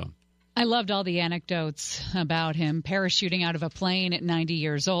 So I loved all the anecdotes about him parachuting out of a plane at 90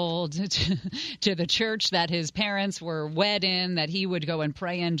 years old to the church that his parents were wed in, that he would go and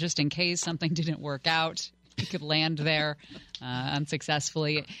pray in just in case something didn't work out. He could land there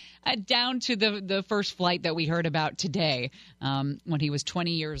unsuccessfully. Down to the first flight that we heard about today, when he was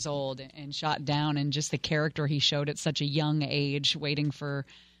 20 years old and shot down, and just the character he showed at such a young age, waiting for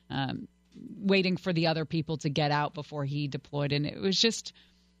the other people to get out before he deployed. And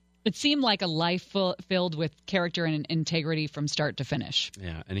it seemed like a life filled with character and integrity from start to finish.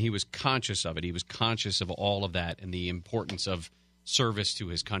 Yeah, and he was conscious of it. He was conscious of all of that and the importance of service to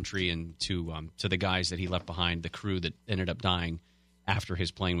his country and to the guys that he left behind, the crew that ended up dying after his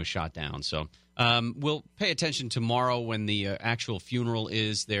plane was shot down. So we'll pay attention tomorrow when the actual funeral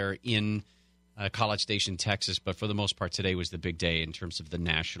is there in College Station, Texas. But for the most part, today was the big day in terms of the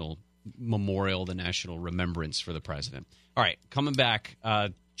national memorial, the national remembrance for the president. All right, coming back,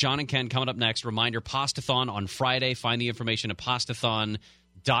 John and Ken coming up next. Reminder, Pastathon on Friday. Find the information at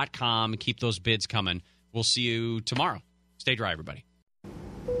pastathon.com. Keep those bids coming. We'll see you tomorrow. Stay dry, everybody.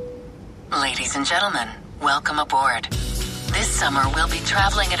 Ladies and gentlemen, welcome aboard. This summer, we'll be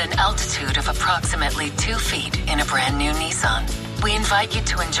traveling at an altitude of approximately 2 feet in a brand new Nissan. We invite you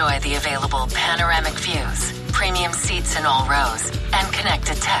to enjoy the available panoramic views, premium seats in all rows, and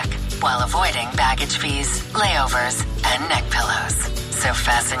connected tech, while avoiding baggage fees, layovers, and neck pillows. So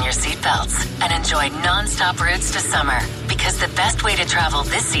fasten your seatbelts and enjoy non-stop routes to summer, because the best way to travel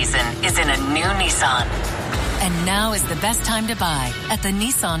this season is in a new Nissan. And now is the best time to buy at the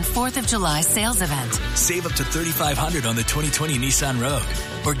Nissan 4th of July sales event. Save up to $3,500 on the 2020 Nissan Rogue,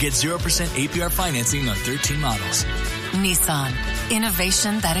 or get 0% APR financing on 13 models. Nissan,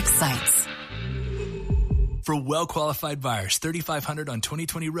 innovation that excites. For well-qualified buyers, $3,500 on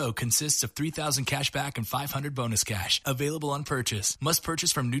 2020 Rogue consists of $3,000 cash back and $500 bonus cash. Available on purchase. Must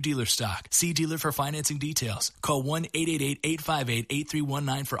purchase from new dealer stock. See dealer for financing details. Call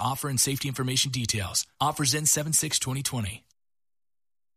 1-888-858-8319 for offer and safety information details. Offers end 7/6/2020.